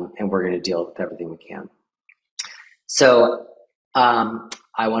 And we're going to deal with everything we can. So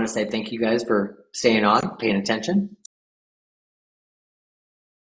I want to say thank you guys for staying on, paying attention.